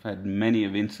 and I've had many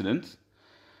of incidents.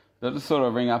 So I just thought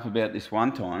I'd ring up about this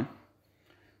one time.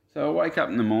 So I wake up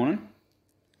in the morning,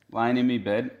 laying in my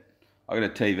bed. I got a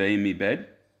TV in my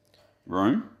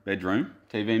bedroom,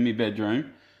 TV in my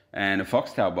bedroom, and a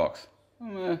Foxtel box.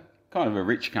 I'm kind of a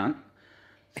rich cunt.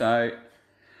 So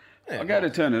I go to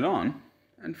turn it on,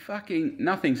 and fucking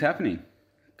nothing's happening.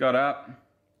 Got up,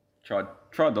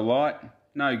 tried the light,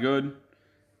 no good.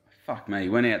 Fuck me,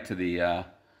 went out to the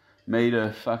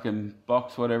meter fucking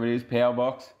box, whatever it is, power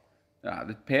box.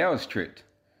 The power's tripped.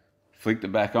 Flicked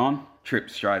it back on, tripped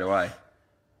straight away.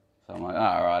 So I'm like,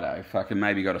 righto, fucking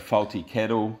maybe got a faulty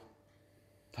kettle,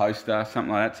 toaster,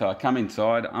 something like that. So I come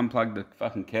inside, unplug the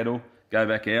fucking kettle, go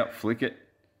back out, flick it.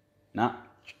 Nah,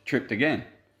 tripped again.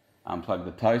 Unplug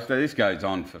the toaster. This goes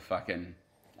on for fucking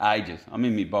ages. I'm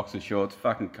in my boxer shorts,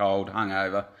 fucking cold,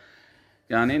 hungover,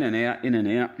 going in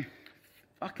and out.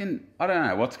 Fucking, I don't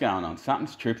know what's going on.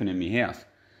 Something's tripping in my house.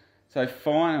 So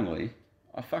finally,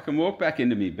 I fucking walk back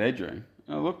into my bedroom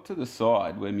and I look to the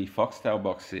side where my Foxtel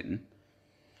box sitting,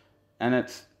 and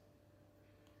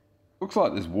looks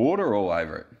like there's water all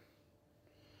over it.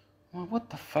 I'm like, what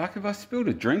the fuck? Have I spilled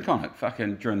a drink on it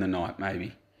fucking during the night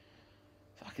maybe?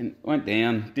 Fucking went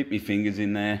down, dipped my fingers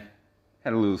in there,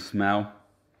 had a little smell.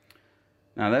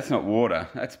 No, that's not water,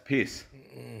 that's piss.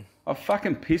 I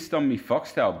fucking pissed on my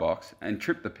Foxtel box and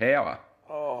tripped the power.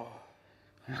 Oh.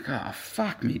 I'm like, oh,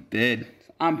 fuck me dead.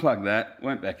 Unplugged that,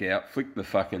 went back out, flicked the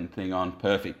fucking thing on,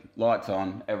 perfect. Lights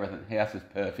on, everything, house is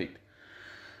perfect.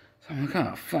 So I'm like,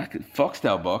 oh, fucking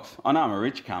Foxtel box. I know I'm a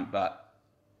rich cunt, but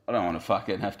I don't want to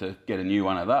fucking have to get a new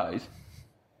one of those.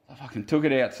 I fucking took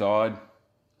it outside,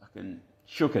 fucking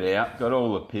shook it out, got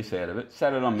all the piss out of it,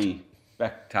 sat it on me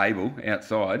back table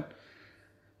outside.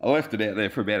 I left it out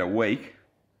there for about a week,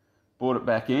 brought it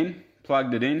back in,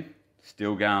 plugged it in,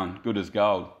 still going, good as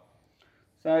gold.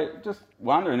 So just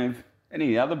wondering if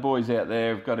any other boys out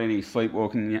there have got any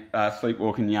sleepwalking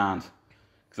yarns.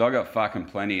 Because I got fucking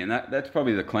plenty, and that's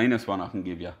probably the cleanest one I can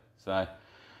give you. So,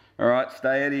 all right,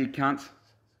 stay out of you cunts.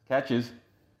 Catches.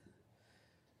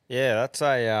 Yeah, that's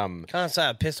a Can't say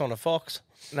I pissed on a fox.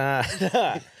 Nah,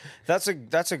 that's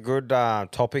a good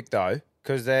topic though,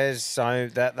 because there's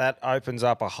that opens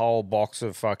up a whole box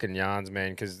of fucking yarns,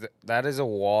 man. Because that is a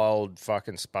wild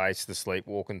fucking space, the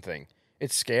sleepwalking thing.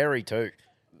 It's scary too.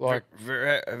 Like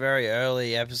very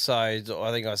early episodes,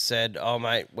 I think I said, "Oh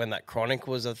mate, when that chronic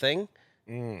was a thing,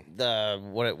 the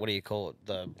what do you call it?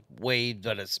 The weed,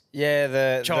 but it's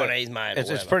the Chinese made.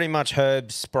 It's pretty much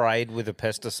herbs sprayed with a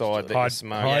pesticide that you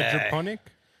smoke. Hydroponic?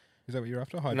 Is that what you're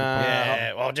after? Hydroponic?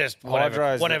 Yeah, well, just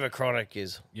whatever chronic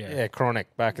is. Yeah,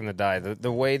 chronic back in the day.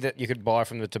 The weed that you could buy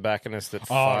from the tobacconist that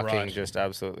just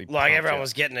absolutely Like pumped everyone you.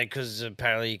 was getting it because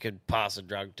apparently you could pass a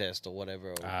drug test or whatever.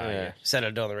 Or yeah. Set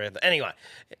it on the round. Anyway,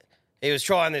 he was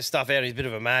trying this stuff out. He's a bit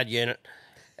of a mad unit,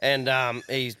 and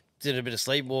he did a bit of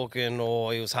sleepwalking,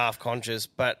 or he was half conscious.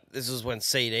 But this was when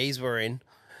CDs were in,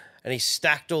 and he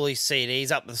stacked all these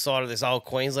CDs up the side of this old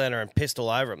Queenslander and pissed all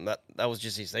over him. That was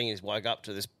just his thing. He just woke up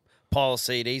to this pile of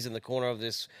CDs in the corner of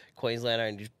this Queenslander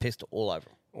and just pissed all over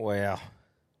him. Wow.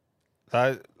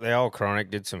 The old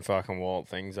chronic did some fucking wild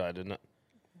things though, didn't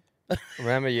it?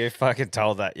 Remember you fucking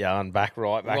told that yarn back in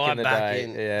the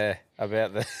day. Yeah,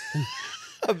 about the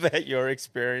about your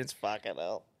experience. Fucking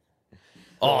hell.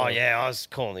 Oh yeah, I was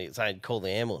saying call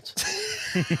the ambulance.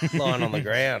 Lying on the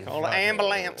ground. Call the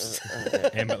ambulance.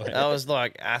 That was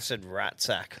like acid rat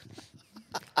sack.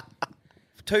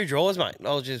 2 draws, mate.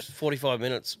 I was just 45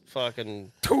 minutes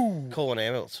fucking calling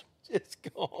ambulance. Just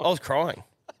gone. I was crying.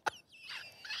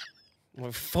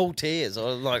 With full tears. I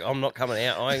was like, I'm not coming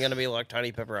out. I ain't going to be like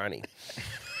Tony Pepperoni.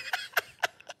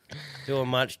 Doing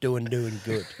much, doing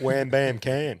good. Wham, bam,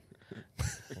 can.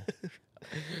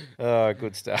 Oh,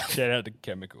 good stuff. Shout out to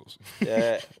chemicals.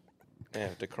 Yeah,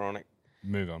 the chronic.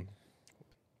 Move on.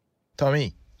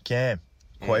 Tommy, Cam,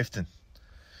 Quaefton.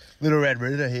 Little Red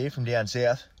Ritter here from down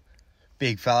south.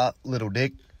 Big fella, little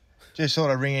dick. Just thought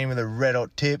I'd ring in with a red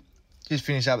hot tip. Just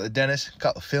finished up at the dentist, a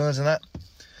couple of fillings and that.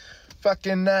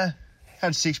 Fucking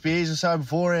had 6 beers or so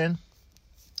beforehand.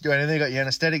 Got in there, got your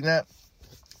anaesthetic and that.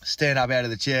 Stand up out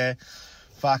of the chair,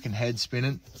 fucking head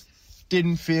spinning.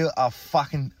 Didn't feel a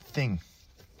fucking thing.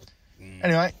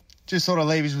 Anyway, just thought I'd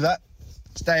leave you with that.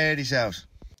 Stay out yourselves.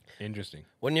 Interesting.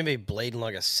 Wouldn't you be bleeding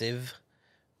like a sieve?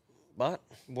 But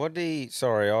what did he?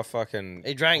 Sorry, I fucking.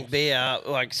 He drank beer,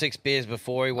 like 6 beers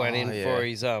before he went in for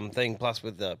his thing, plus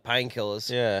with the painkillers.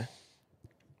 Yeah.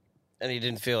 And he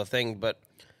didn't feel a thing, but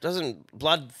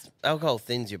alcohol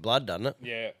thins your blood, doesn't it?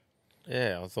 Yeah.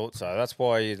 Yeah, I thought so. That's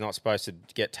why you're not supposed to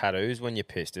get tattoos when you're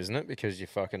pissed, isn't it? Because you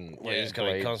fucking. Well, you just got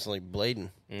to be constantly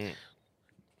bleeding. Mm.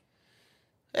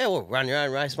 Yeah, well, run your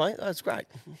own race, mate. That's great.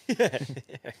 Yeah,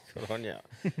 good on you.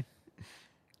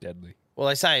 Deadly. Well,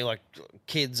 they say, like,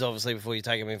 kids, obviously, before you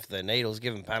take them in for their needles,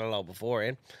 give them Panadol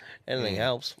beforehand. Anything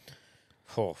helps.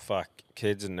 Oh, fuck.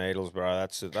 Kids and needles, bro.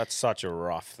 That's such a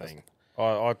rough thing.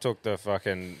 I took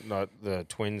the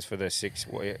twins for their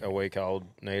 6-week-old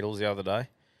needles the other day.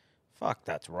 Fuck,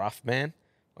 that's rough, man.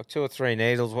 Like 2 or 3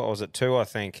 needles. What was it? 2, I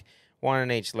think. 1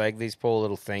 in each leg. These poor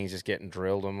little things just getting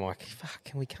drilled. I'm like, fuck,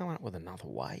 can we come up with another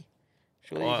way?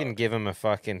 Surely you can give them a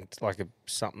fucking,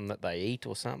 something that they eat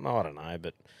or something. I don't know,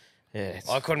 but yeah.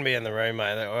 I couldn't be in the room,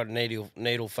 mate. I had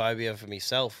needle phobia for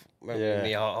myself. Remember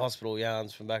my hospital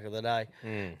yarns from back in the day.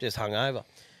 Just hung over.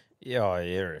 Yeah,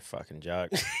 you're a fucking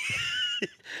joke.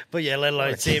 But yeah, let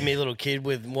alone seeing me little kid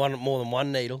with more than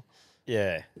one needle.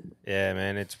 Yeah,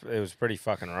 man. It was pretty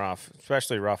fucking rough,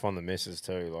 especially rough on the missus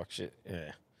too. Like shit.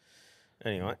 Yeah.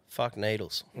 Anyway, fuck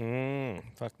needles.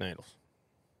 Fuck needles.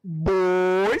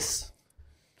 Boys,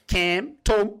 Cam,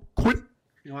 Tom, Quinn.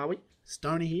 How are we?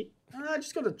 Stoney here. I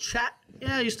just got a chat.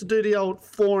 Yeah, I used to do the old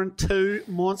 4 and 2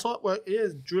 mine site work. Yeah,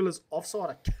 drillers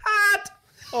offside a cut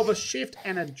of a shift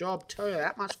and a job. Tell you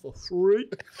that much for free.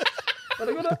 But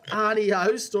I got an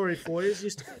RDO story for you.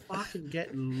 Used to fucking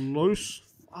get loose.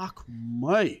 Fuck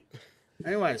me.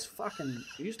 Anyways,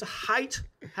 we used to hate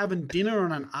having dinner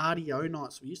on an RDO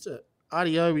night. So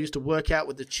we used to work out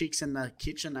with the chicks in the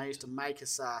kitchen. They used to make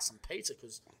us some pizza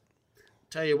because,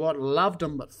 tell you what, loved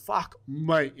them, but fuck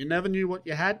me. You never knew what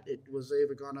you had. It was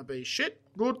either going to be shit,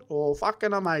 good, or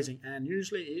fucking amazing. And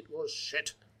usually it was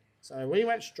shit. So we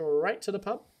went straight to the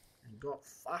pub and got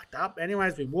fucked up.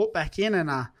 Anyways, we walked back in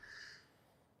and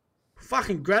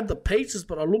fucking grabbed the pizzas,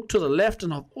 but I looked to the left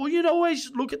and you'd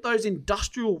always look at those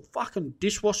industrial fucking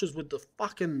dishwashers with the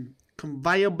fucking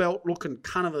conveyor belt looking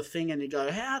kind of a thing and you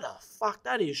go, how the fuck,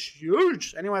 that is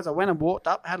huge. Anyways, I went and walked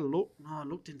up, had a look, and I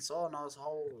looked inside and I was,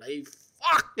 holy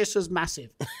fuck, this is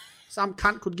massive. Some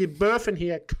cunt could give birth in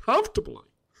here comfortably.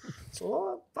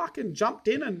 So I fucking jumped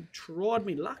in and tried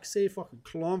me luck, see if I could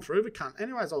climb through the cunt.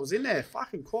 Anyways, I was in there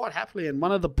fucking quite happily and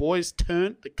one of the boys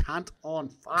turned the cunt on.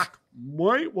 Fuck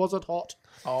me, was it hot.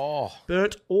 Oh.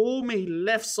 Burnt all me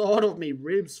left side of me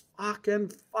ribs.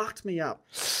 Fucking fucked me up.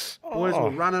 Boys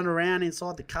were running around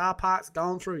inside the car parks,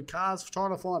 going through cars,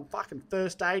 trying to find fucking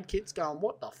first aid kits, going,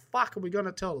 what the fuck are we going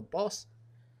to tell the boss?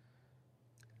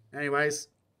 Anyways,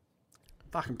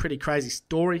 fucking pretty crazy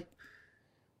story.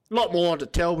 A lot more to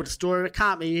tell with the story. I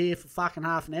can't be here for fucking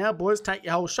half an hour, boys. Take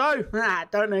your whole show.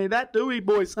 Don't need that, do we,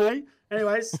 boys? Hey?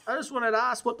 Anyways, I just wanted to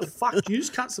ask what the fuck you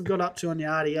cunts have got up to on your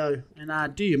RDO.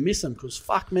 And do you miss them? Because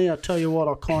fuck me, I tell you what,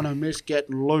 I kind of miss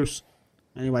getting loose.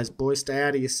 Anyways, boys, stay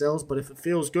out of yourselves. But if it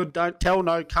feels good, don't tell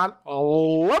no cunt. I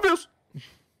love you.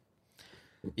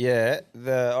 Yeah,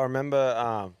 I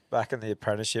remember back in the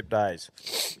apprenticeship days,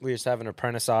 we used to have an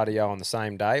apprentice RDO on the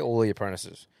same day, all the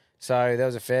apprentices. So there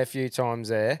was a fair few times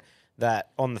there that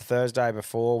on the Thursday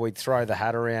before, we'd throw the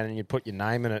hat around and you'd put your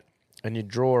name in it and you'd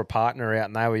draw a partner out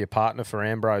and they were your partner for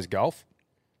Ambrose Golf.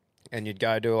 And you'd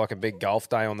go do like a big golf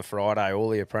day on the Friday, all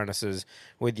the apprentices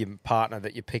with your partner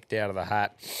that you picked out of the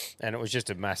hat. And it was just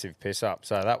a massive piss up.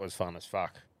 So that was fun as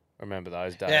fuck. I remember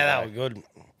those days. Yeah, that was good.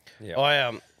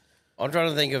 Yeah. I'm trying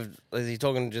to think of, is he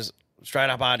talking just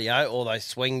straight up RDO or those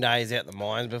swing days out the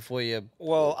mines before you...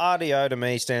 Well, RDO to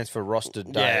me stands for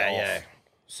rostered day off. Yeah.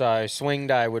 So swing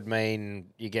day would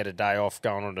mean you get a day off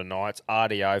going on to nights.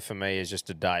 RDO for me is just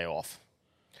a day off.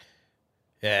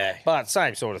 Yeah. But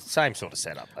same sort of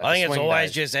setup. Though. I think it's Swing always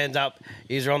days- just ends up,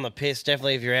 you're on the piss,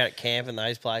 definitely if you're out at camp in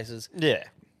those places. Yeah,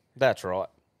 that's right.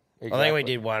 I think we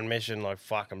did one mission like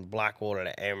fucking Blackwater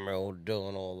to Emerald,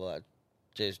 doing all that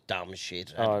just dumb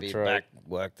shit. Had to be true. back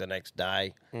work the next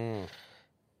day. Mm.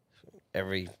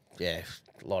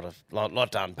 Lot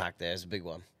to unpack there. It's a big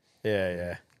one.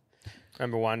 Yeah.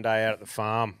 Remember one day out at the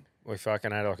farm, we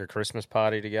fucking had like a Christmas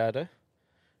party to go to,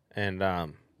 and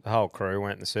the whole crew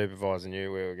went and the supervisor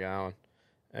knew we were going,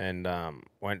 and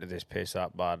went to this piss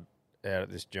up bud out at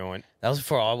this joint. That was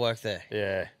before I worked there.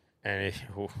 Yeah, and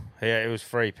it was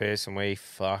free piss, and we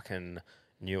fucking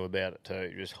knew about it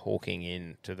too, just hooking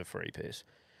in to the free piss.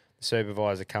 The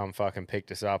supervisor come fucking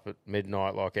picked us up at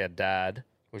midnight like our dad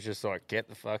was just like, get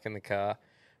the fuck in the car.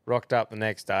 Rocked up the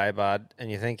next day, bud, and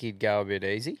you think he'd go a bit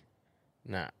easy?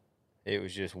 Nah, it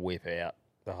was just whip out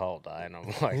the whole day, and I'm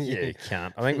like, yeah, you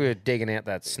can't. I think we were digging out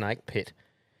that snake pit.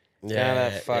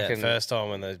 That first time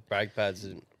when those brake pads...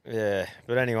 Yeah,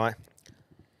 but anyway...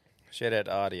 Shout out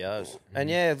to RDOs. And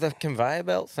yeah, the conveyor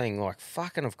belt thing, like,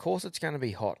 fucking, of course it's going to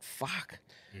be hot. Fuck.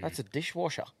 That's a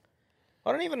dishwasher.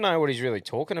 I don't even know what he's really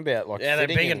talking about. Like, Yeah, they're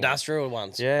fitting big in- industrial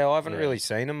ones. Yeah, I haven't really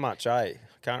seen them much, eh?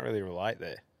 Can't really relate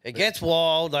there. It gets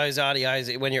wild, those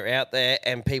RDOs, when you're out there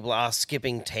and people are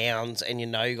skipping towns and you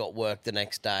know you got work the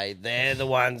next day. They're the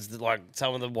ones that, like,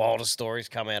 some of the wildest stories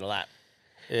come out of that.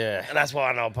 Yeah. And that's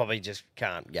why I know I probably just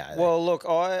can't go there. Well, look,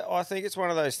 I think it's one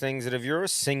of those things that if you're a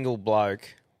single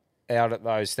bloke out at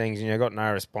those things and you've got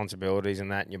no responsibilities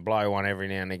and that, and you blow one every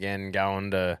now and again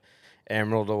going to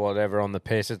Emerald or whatever on the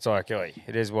piss, it's like, oi,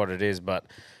 it is what it is. But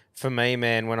for me,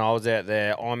 man, when I was out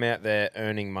there, I'm out there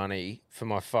earning money for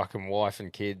my fucking wife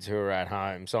and kids who are at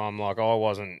home. So I'm like, I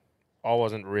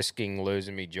wasn't risking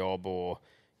losing my job or,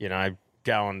 you know,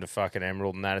 going to fucking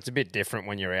Emerald and that. It's a bit different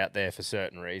when you're out there for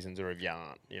certain reasons, or if you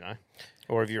aren't, you know,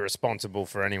 or if you're responsible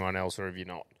for anyone else, or if you're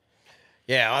not.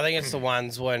 Yeah, I think it's the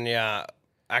ones when you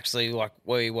actually, like,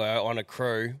 we were on a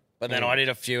crew, but then I did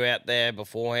a few out there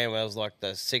beforehand where it was like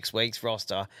the 6 weeks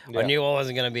roster. Yeah. I knew I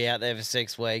wasn't going to be out there for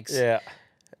 6 weeks. Yeah.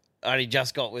 I only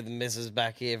just got with the missus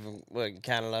back here from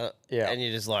Canada. Yeah. And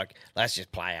you're just like, let's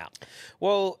just play out.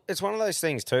 Well, it's one of those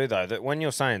things too, though, that when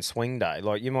you're saying swing day,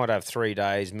 like you might have 3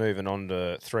 days moving on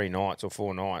to 3 nights or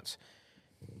 4 nights.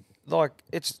 Like,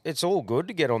 it's all good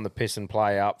to get on the piss and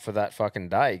play up for that fucking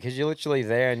day because you're literally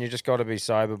there and you just got to be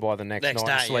sober by the next night and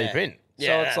day, sleep yeah. in. Yeah,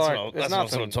 so it's that's like, what there's that's what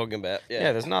nothing I'm talking about.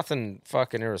 Yeah. there's nothing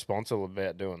fucking irresponsible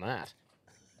about doing that.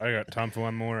 I got time for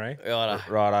one more, eh?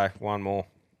 Righto, one more.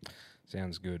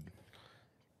 Sounds good.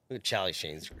 Look at Charlie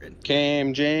Sheen's grid.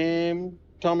 Cam Jam,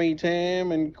 Tommy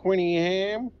Tam, and Quinny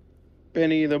Ham.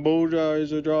 Benny the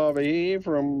bulldozer driver here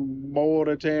from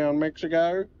Bordertown,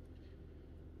 Mexico.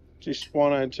 Just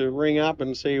wanted to ring up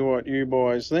and see what you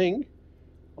boys think.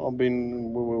 I've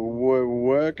been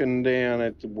working down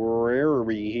at the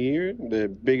Werribee here, the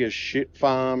biggest shit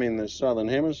farm in the Southern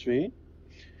Hemisphere.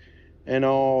 And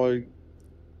I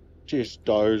just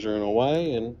dozing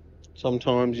away, and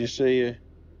sometimes you see a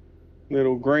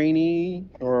little greenie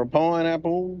or a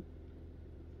pineapple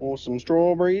or some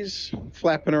strawberries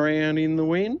flapping around in the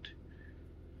wind.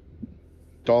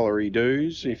 Dollary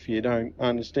doos if you don't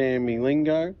understand me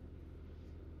lingo.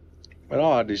 But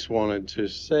I just wanted to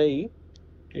see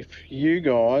if you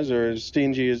guys are as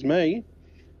stingy as me.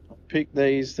 Pick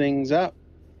these things up,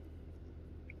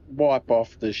 wipe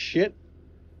off the shit,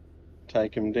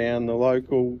 take them down the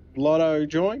local lotto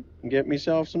joint and get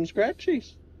myself some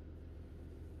scratchies.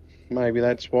 Maybe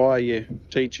that's why you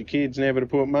teach your kids never to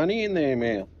put money in their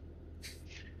mouth.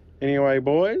 Anyway,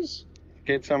 boys,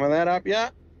 Get some of that up,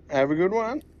 yeah. Have a good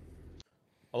one.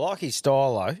 I like his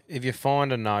style, though. If you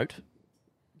find a note,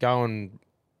 go and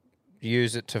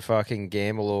use it to fucking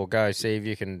gamble or go see if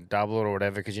you can double it or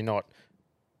whatever because you're not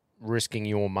risking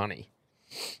your money.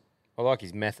 I like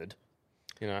his method,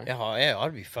 you know. Yeah,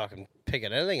 I'd be fucking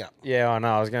picking anything up. Yeah, I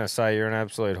know. I was going to say you're an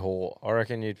absolute whore. I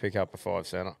reckon you'd pick up a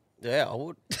 5-center. Yeah, I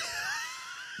would.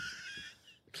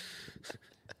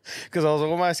 Because I was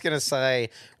almost going to say,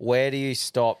 where do you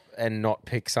stop and not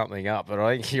pick something up? But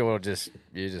I think you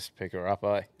just pick her up,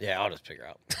 eh? Yeah, I'll just pick her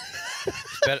up.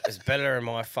 It's better in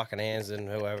my fucking hands than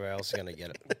whoever else is going to get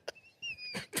it.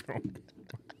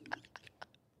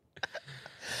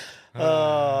 Oh,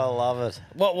 I love it.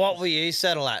 What will you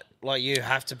settle at? Like you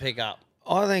have to pick up.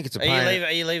 I think it's a Are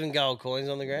pain. you leaving gold coins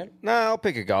on the ground? No, I'll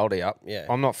pick a Goldie up. Yeah.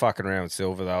 I'm not fucking around with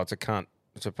silver, though. It's a cunt.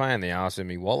 It's a pain in the arse in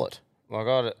me wallet. Like,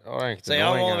 I think it's See, I'm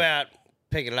annoying all going- about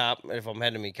picking it up if I'm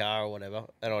heading my car or whatever,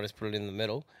 and I just put it in the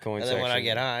middle. Coin and then when I section.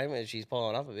 get home and she's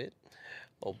piling up a bit,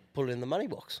 I'll put it in the money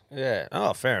box. Yeah.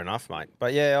 Oh, fair enough, mate.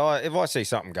 But yeah, if I see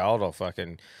something gold,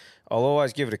 I'll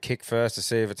always give it a kick first to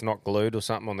see if it's not glued or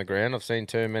something on the ground. I've seen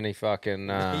too many fucking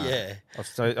Yeah.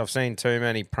 I've seen too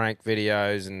many prank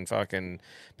videos and fucking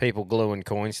people gluing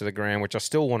coins to the ground, which I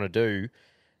still want to do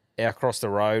across the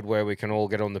road where we can all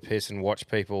get on the piss and watch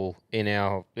people in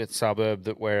our suburb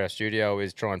where our studio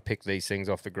is try and pick these things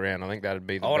off the ground. I think that'd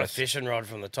be the I want a best. fishing rod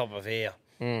from the top of here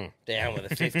down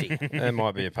with a 50. That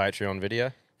might be a Patreon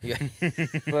video. Yeah.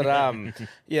 But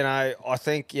you know, I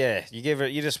think you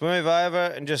just move over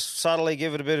and just subtly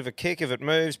give it a bit of a kick. If it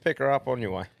moves, pick her up on your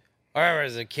way. I remember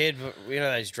as a kid, you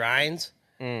know those drains?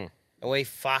 And we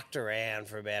fucked around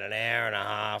for about an hour and a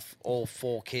half, all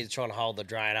 4 kids trying to hold the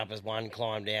drain up as one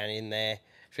climbed down in there,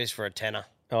 just for a tenner.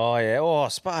 Oh yeah. Oh, I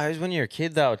suppose when you're a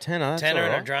kid though, a tenner. That's Tenner all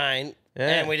and a right. drain.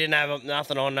 Yeah. And we didn't have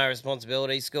nothing on, no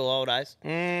responsibilities, school holidays.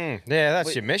 Yeah,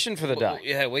 that's your mission for the day.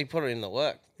 Yeah, we put it in the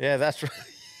work. Yeah, that's right.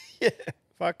 Yeah,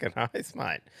 fucking oath,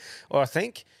 mate. Well, I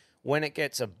think when it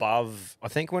gets above,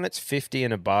 when it's 50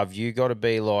 and above, you got to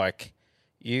be like,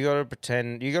 you got to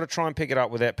pretend, you got to try and pick it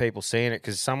up without people seeing it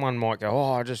because someone might go,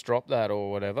 oh, I just dropped that or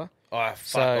whatever. Oh,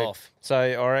 fuck off. So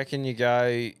I reckon you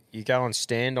go and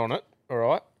stand on it, all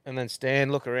right? And then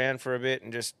stand, look around for a bit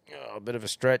and just a bit of a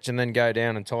stretch and then go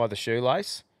down and tie the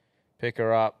shoelace, pick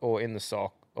her up or in the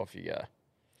sock, off you go.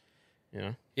 You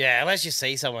know? Yeah, unless you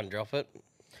see someone drop it.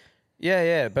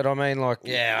 Yeah, but I mean, like,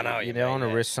 Yeah, I know what you you don't mean, want to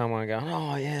yeah. risk someone going,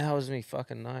 oh, yeah, that was me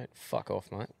fucking note. Fuck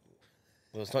off, mate.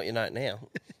 Well, it's not your note now.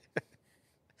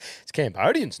 It's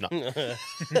Cambodian's note. I'm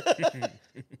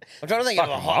trying to think of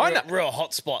a real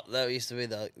hot spot that used to be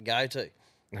the go-to.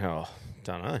 Oh,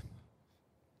 don't know.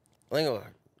 I think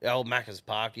old Macca's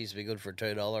Park used to be good for a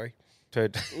 $2.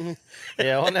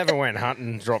 Yeah, I never went hunting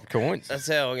and dropped coins. That's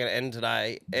how I'm going to end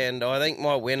today. And I think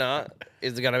my winner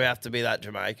is going to have to be that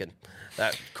Jamaican.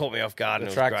 That caught me off guard. The and it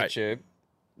was tractor great. tube.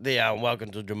 The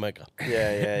welcome to Jamaica.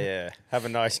 Yeah. Have a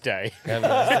nice day. Have a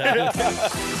nice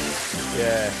day.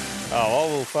 Yeah. Oh,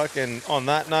 I will fucking, on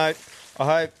that note, I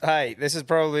hope, hey, this is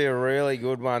probably a really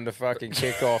good one to fucking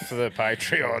kick off for the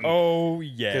Patreon. Oh,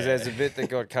 yeah. Because there's a bit that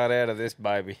got cut out of this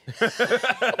baby.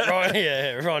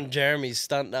 Ron Jeremy's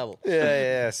stunt double.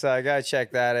 Yeah. So go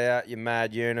check that out, you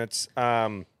mad units.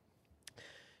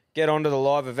 Get onto the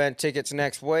live event tickets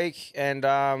next week and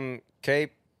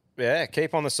keep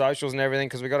on the socials and everything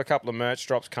because we got a couple of merch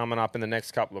drops coming up in the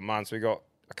next couple of months. We got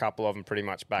a couple of them pretty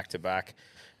much back to back.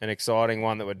 An exciting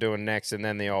one that we're doing next, and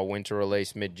then the old winter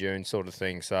release mid-June sort of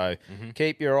thing. So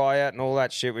keep your eye out and all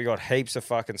that shit. We got heaps of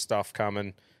fucking stuff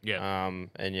coming. Yeah.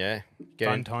 And yeah,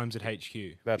 Fun times at HQ.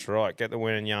 That's right. Get the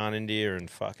winning yarn into you and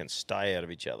fucking stay out of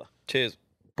each other. Cheers,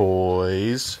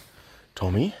 boys.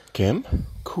 Tommy, Kim,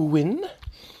 Quinn,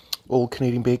 old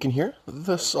Canadian bacon here,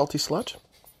 the salty slut.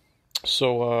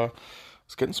 So I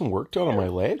was getting some work done on my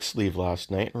leg sleeve last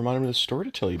night. It reminded me of a story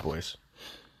to tell you boys.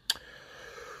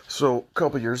 So, a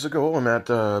couple years ago, I'm at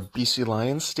BC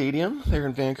Lions Stadium there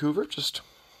in Vancouver, just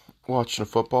watching a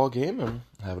football game and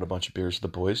having a bunch of beers with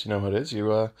the boys. You know how it is. You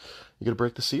got to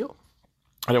break the seal.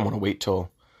 I didn't want to wait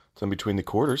till in between the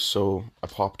quarters, so I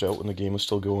popped out when the game was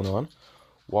still going on.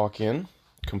 Walk in,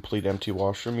 complete empty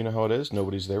washroom. You know how it is.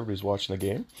 Nobody's there. Everybody's watching the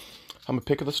game. I'm a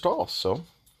pick of the stalls, so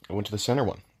I went to the center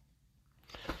one.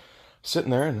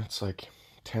 Sitting there, and it's like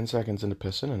 10 seconds into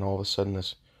pissing, and all of a sudden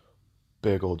this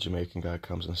big old Jamaican guy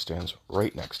comes and stands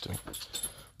right next to me.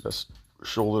 Just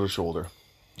shoulder to shoulder.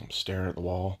 I'm staring at the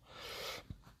wall.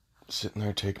 Sitting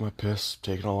there taking my piss,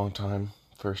 taking a long time.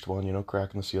 First one,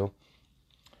 cracking the seal.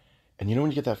 And you know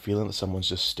when you get that feeling that someone's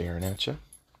just staring at you?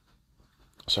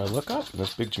 So I look up, and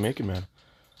this big Jamaican man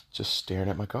just staring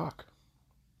at my cock.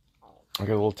 I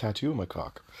got a little tattoo on my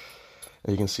cock.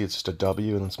 And you can see it's just a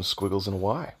W and then some squiggles and a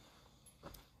Y.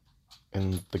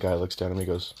 And the guy looks down at me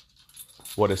and goes,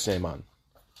 "What is say, man?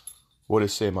 What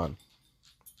is say, man?"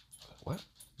 What?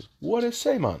 What is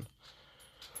say, man?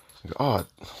 I go, "Oh,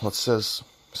 well, it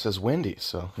says Wendy."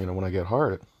 So, when I get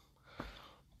hard, it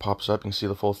pops up. You can see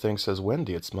the full thing says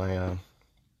Wendy. It's my, at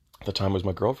the time was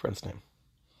my girlfriend's name.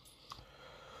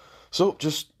 So,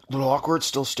 just a little awkward,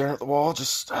 still staring at the wall,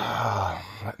 just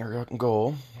letting her out and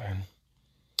go. And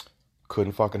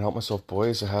couldn't fucking help myself,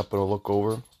 boys. I happen to look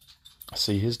over,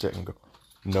 see his dick, and go,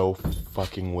 "No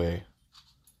fucking way.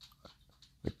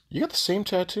 Like, you got the same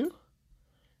tattoo?"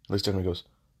 He looks down and goes,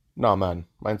 "Nah, man.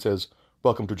 Mine says,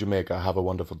 'Welcome to Jamaica. Have a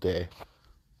wonderful day.'"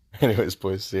 Anyways,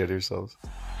 boys, see it yourselves.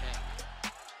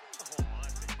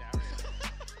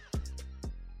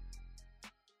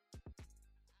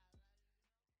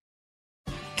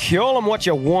 Call them what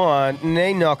you want,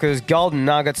 knee knockers, golden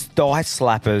nuggets, thigh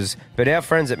slappers, but our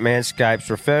friends at Manscaped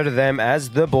refer to them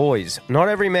as the boys. Not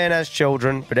every man has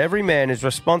children, but every man is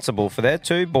responsible for their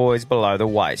 2 boys below the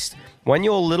waist. When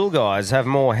your little guys have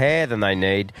more hair than they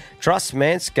need, trust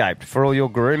Manscaped for all your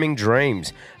grooming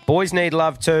dreams. Boys need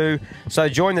love too, so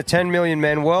join the 10 million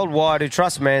men worldwide who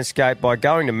trust Manscaped by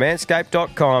going to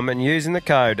manscaped.com and using the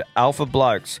code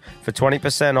ALPHABLOKES for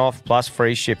 20% off plus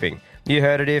free shipping. You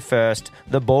heard it here first.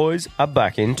 The boys are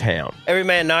back in town. Every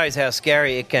man knows how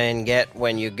scary it can get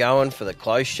when you're going for the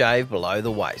close shave below the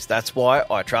waist. That's why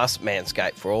I trust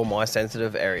Manscaped for all my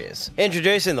sensitive areas.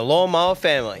 Introducing the Lawnmower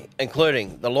family,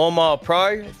 including the Lawnmower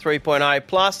Pro 3.0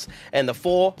 Plus and the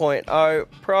 4.0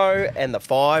 Pro and the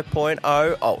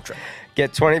 5.0 Ultra.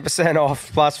 Get 20%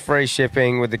 off plus free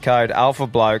shipping with the code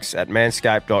ALPHABLOKES at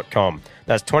manscaped.com.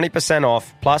 That's 20%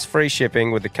 off plus free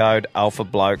shipping with the code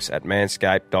ALPHABLOKES at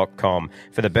manscaped.com.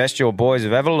 For the best your boys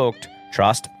have ever looked,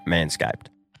 trust Manscaped.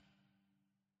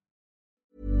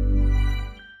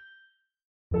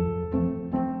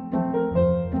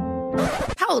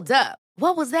 Hold up.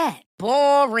 What was that?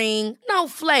 Boring. No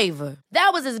flavor.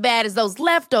 That was as bad as those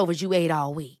leftovers you ate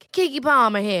all week. Keke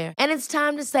Palmer here. And it's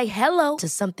time to say hello to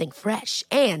something fresh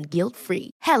and guilt-free.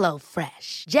 Hello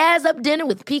Fresh. Jazz up dinner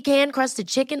with pecan-crusted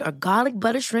chicken or garlic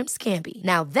butter shrimp scampi.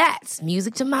 Now that's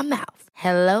music to my mouth.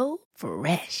 Hello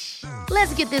Fresh.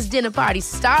 Let's get this dinner party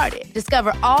started.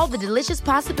 Discover all the delicious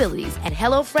possibilities at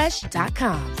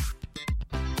hellofresh.com.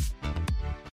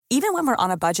 Even when we're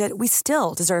on a budget, we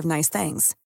still deserve nice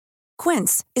things.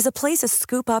 Quince is a place to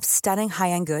scoop up stunning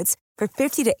high-end goods for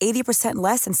 50 to 80%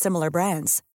 less than similar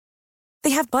brands.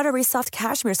 They have buttery soft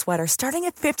cashmere sweaters starting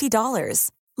at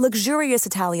 $50, luxurious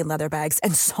Italian leather bags,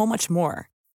 and so much more.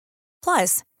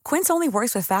 Plus, Quince only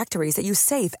works with factories that use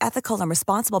safe, ethical, and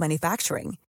responsible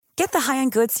manufacturing. Get the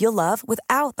high-end goods you'll love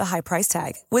without the high price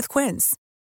tag with Quince.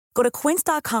 Go to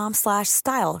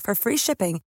quince.com/style for free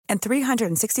shipping and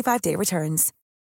 365-day returns.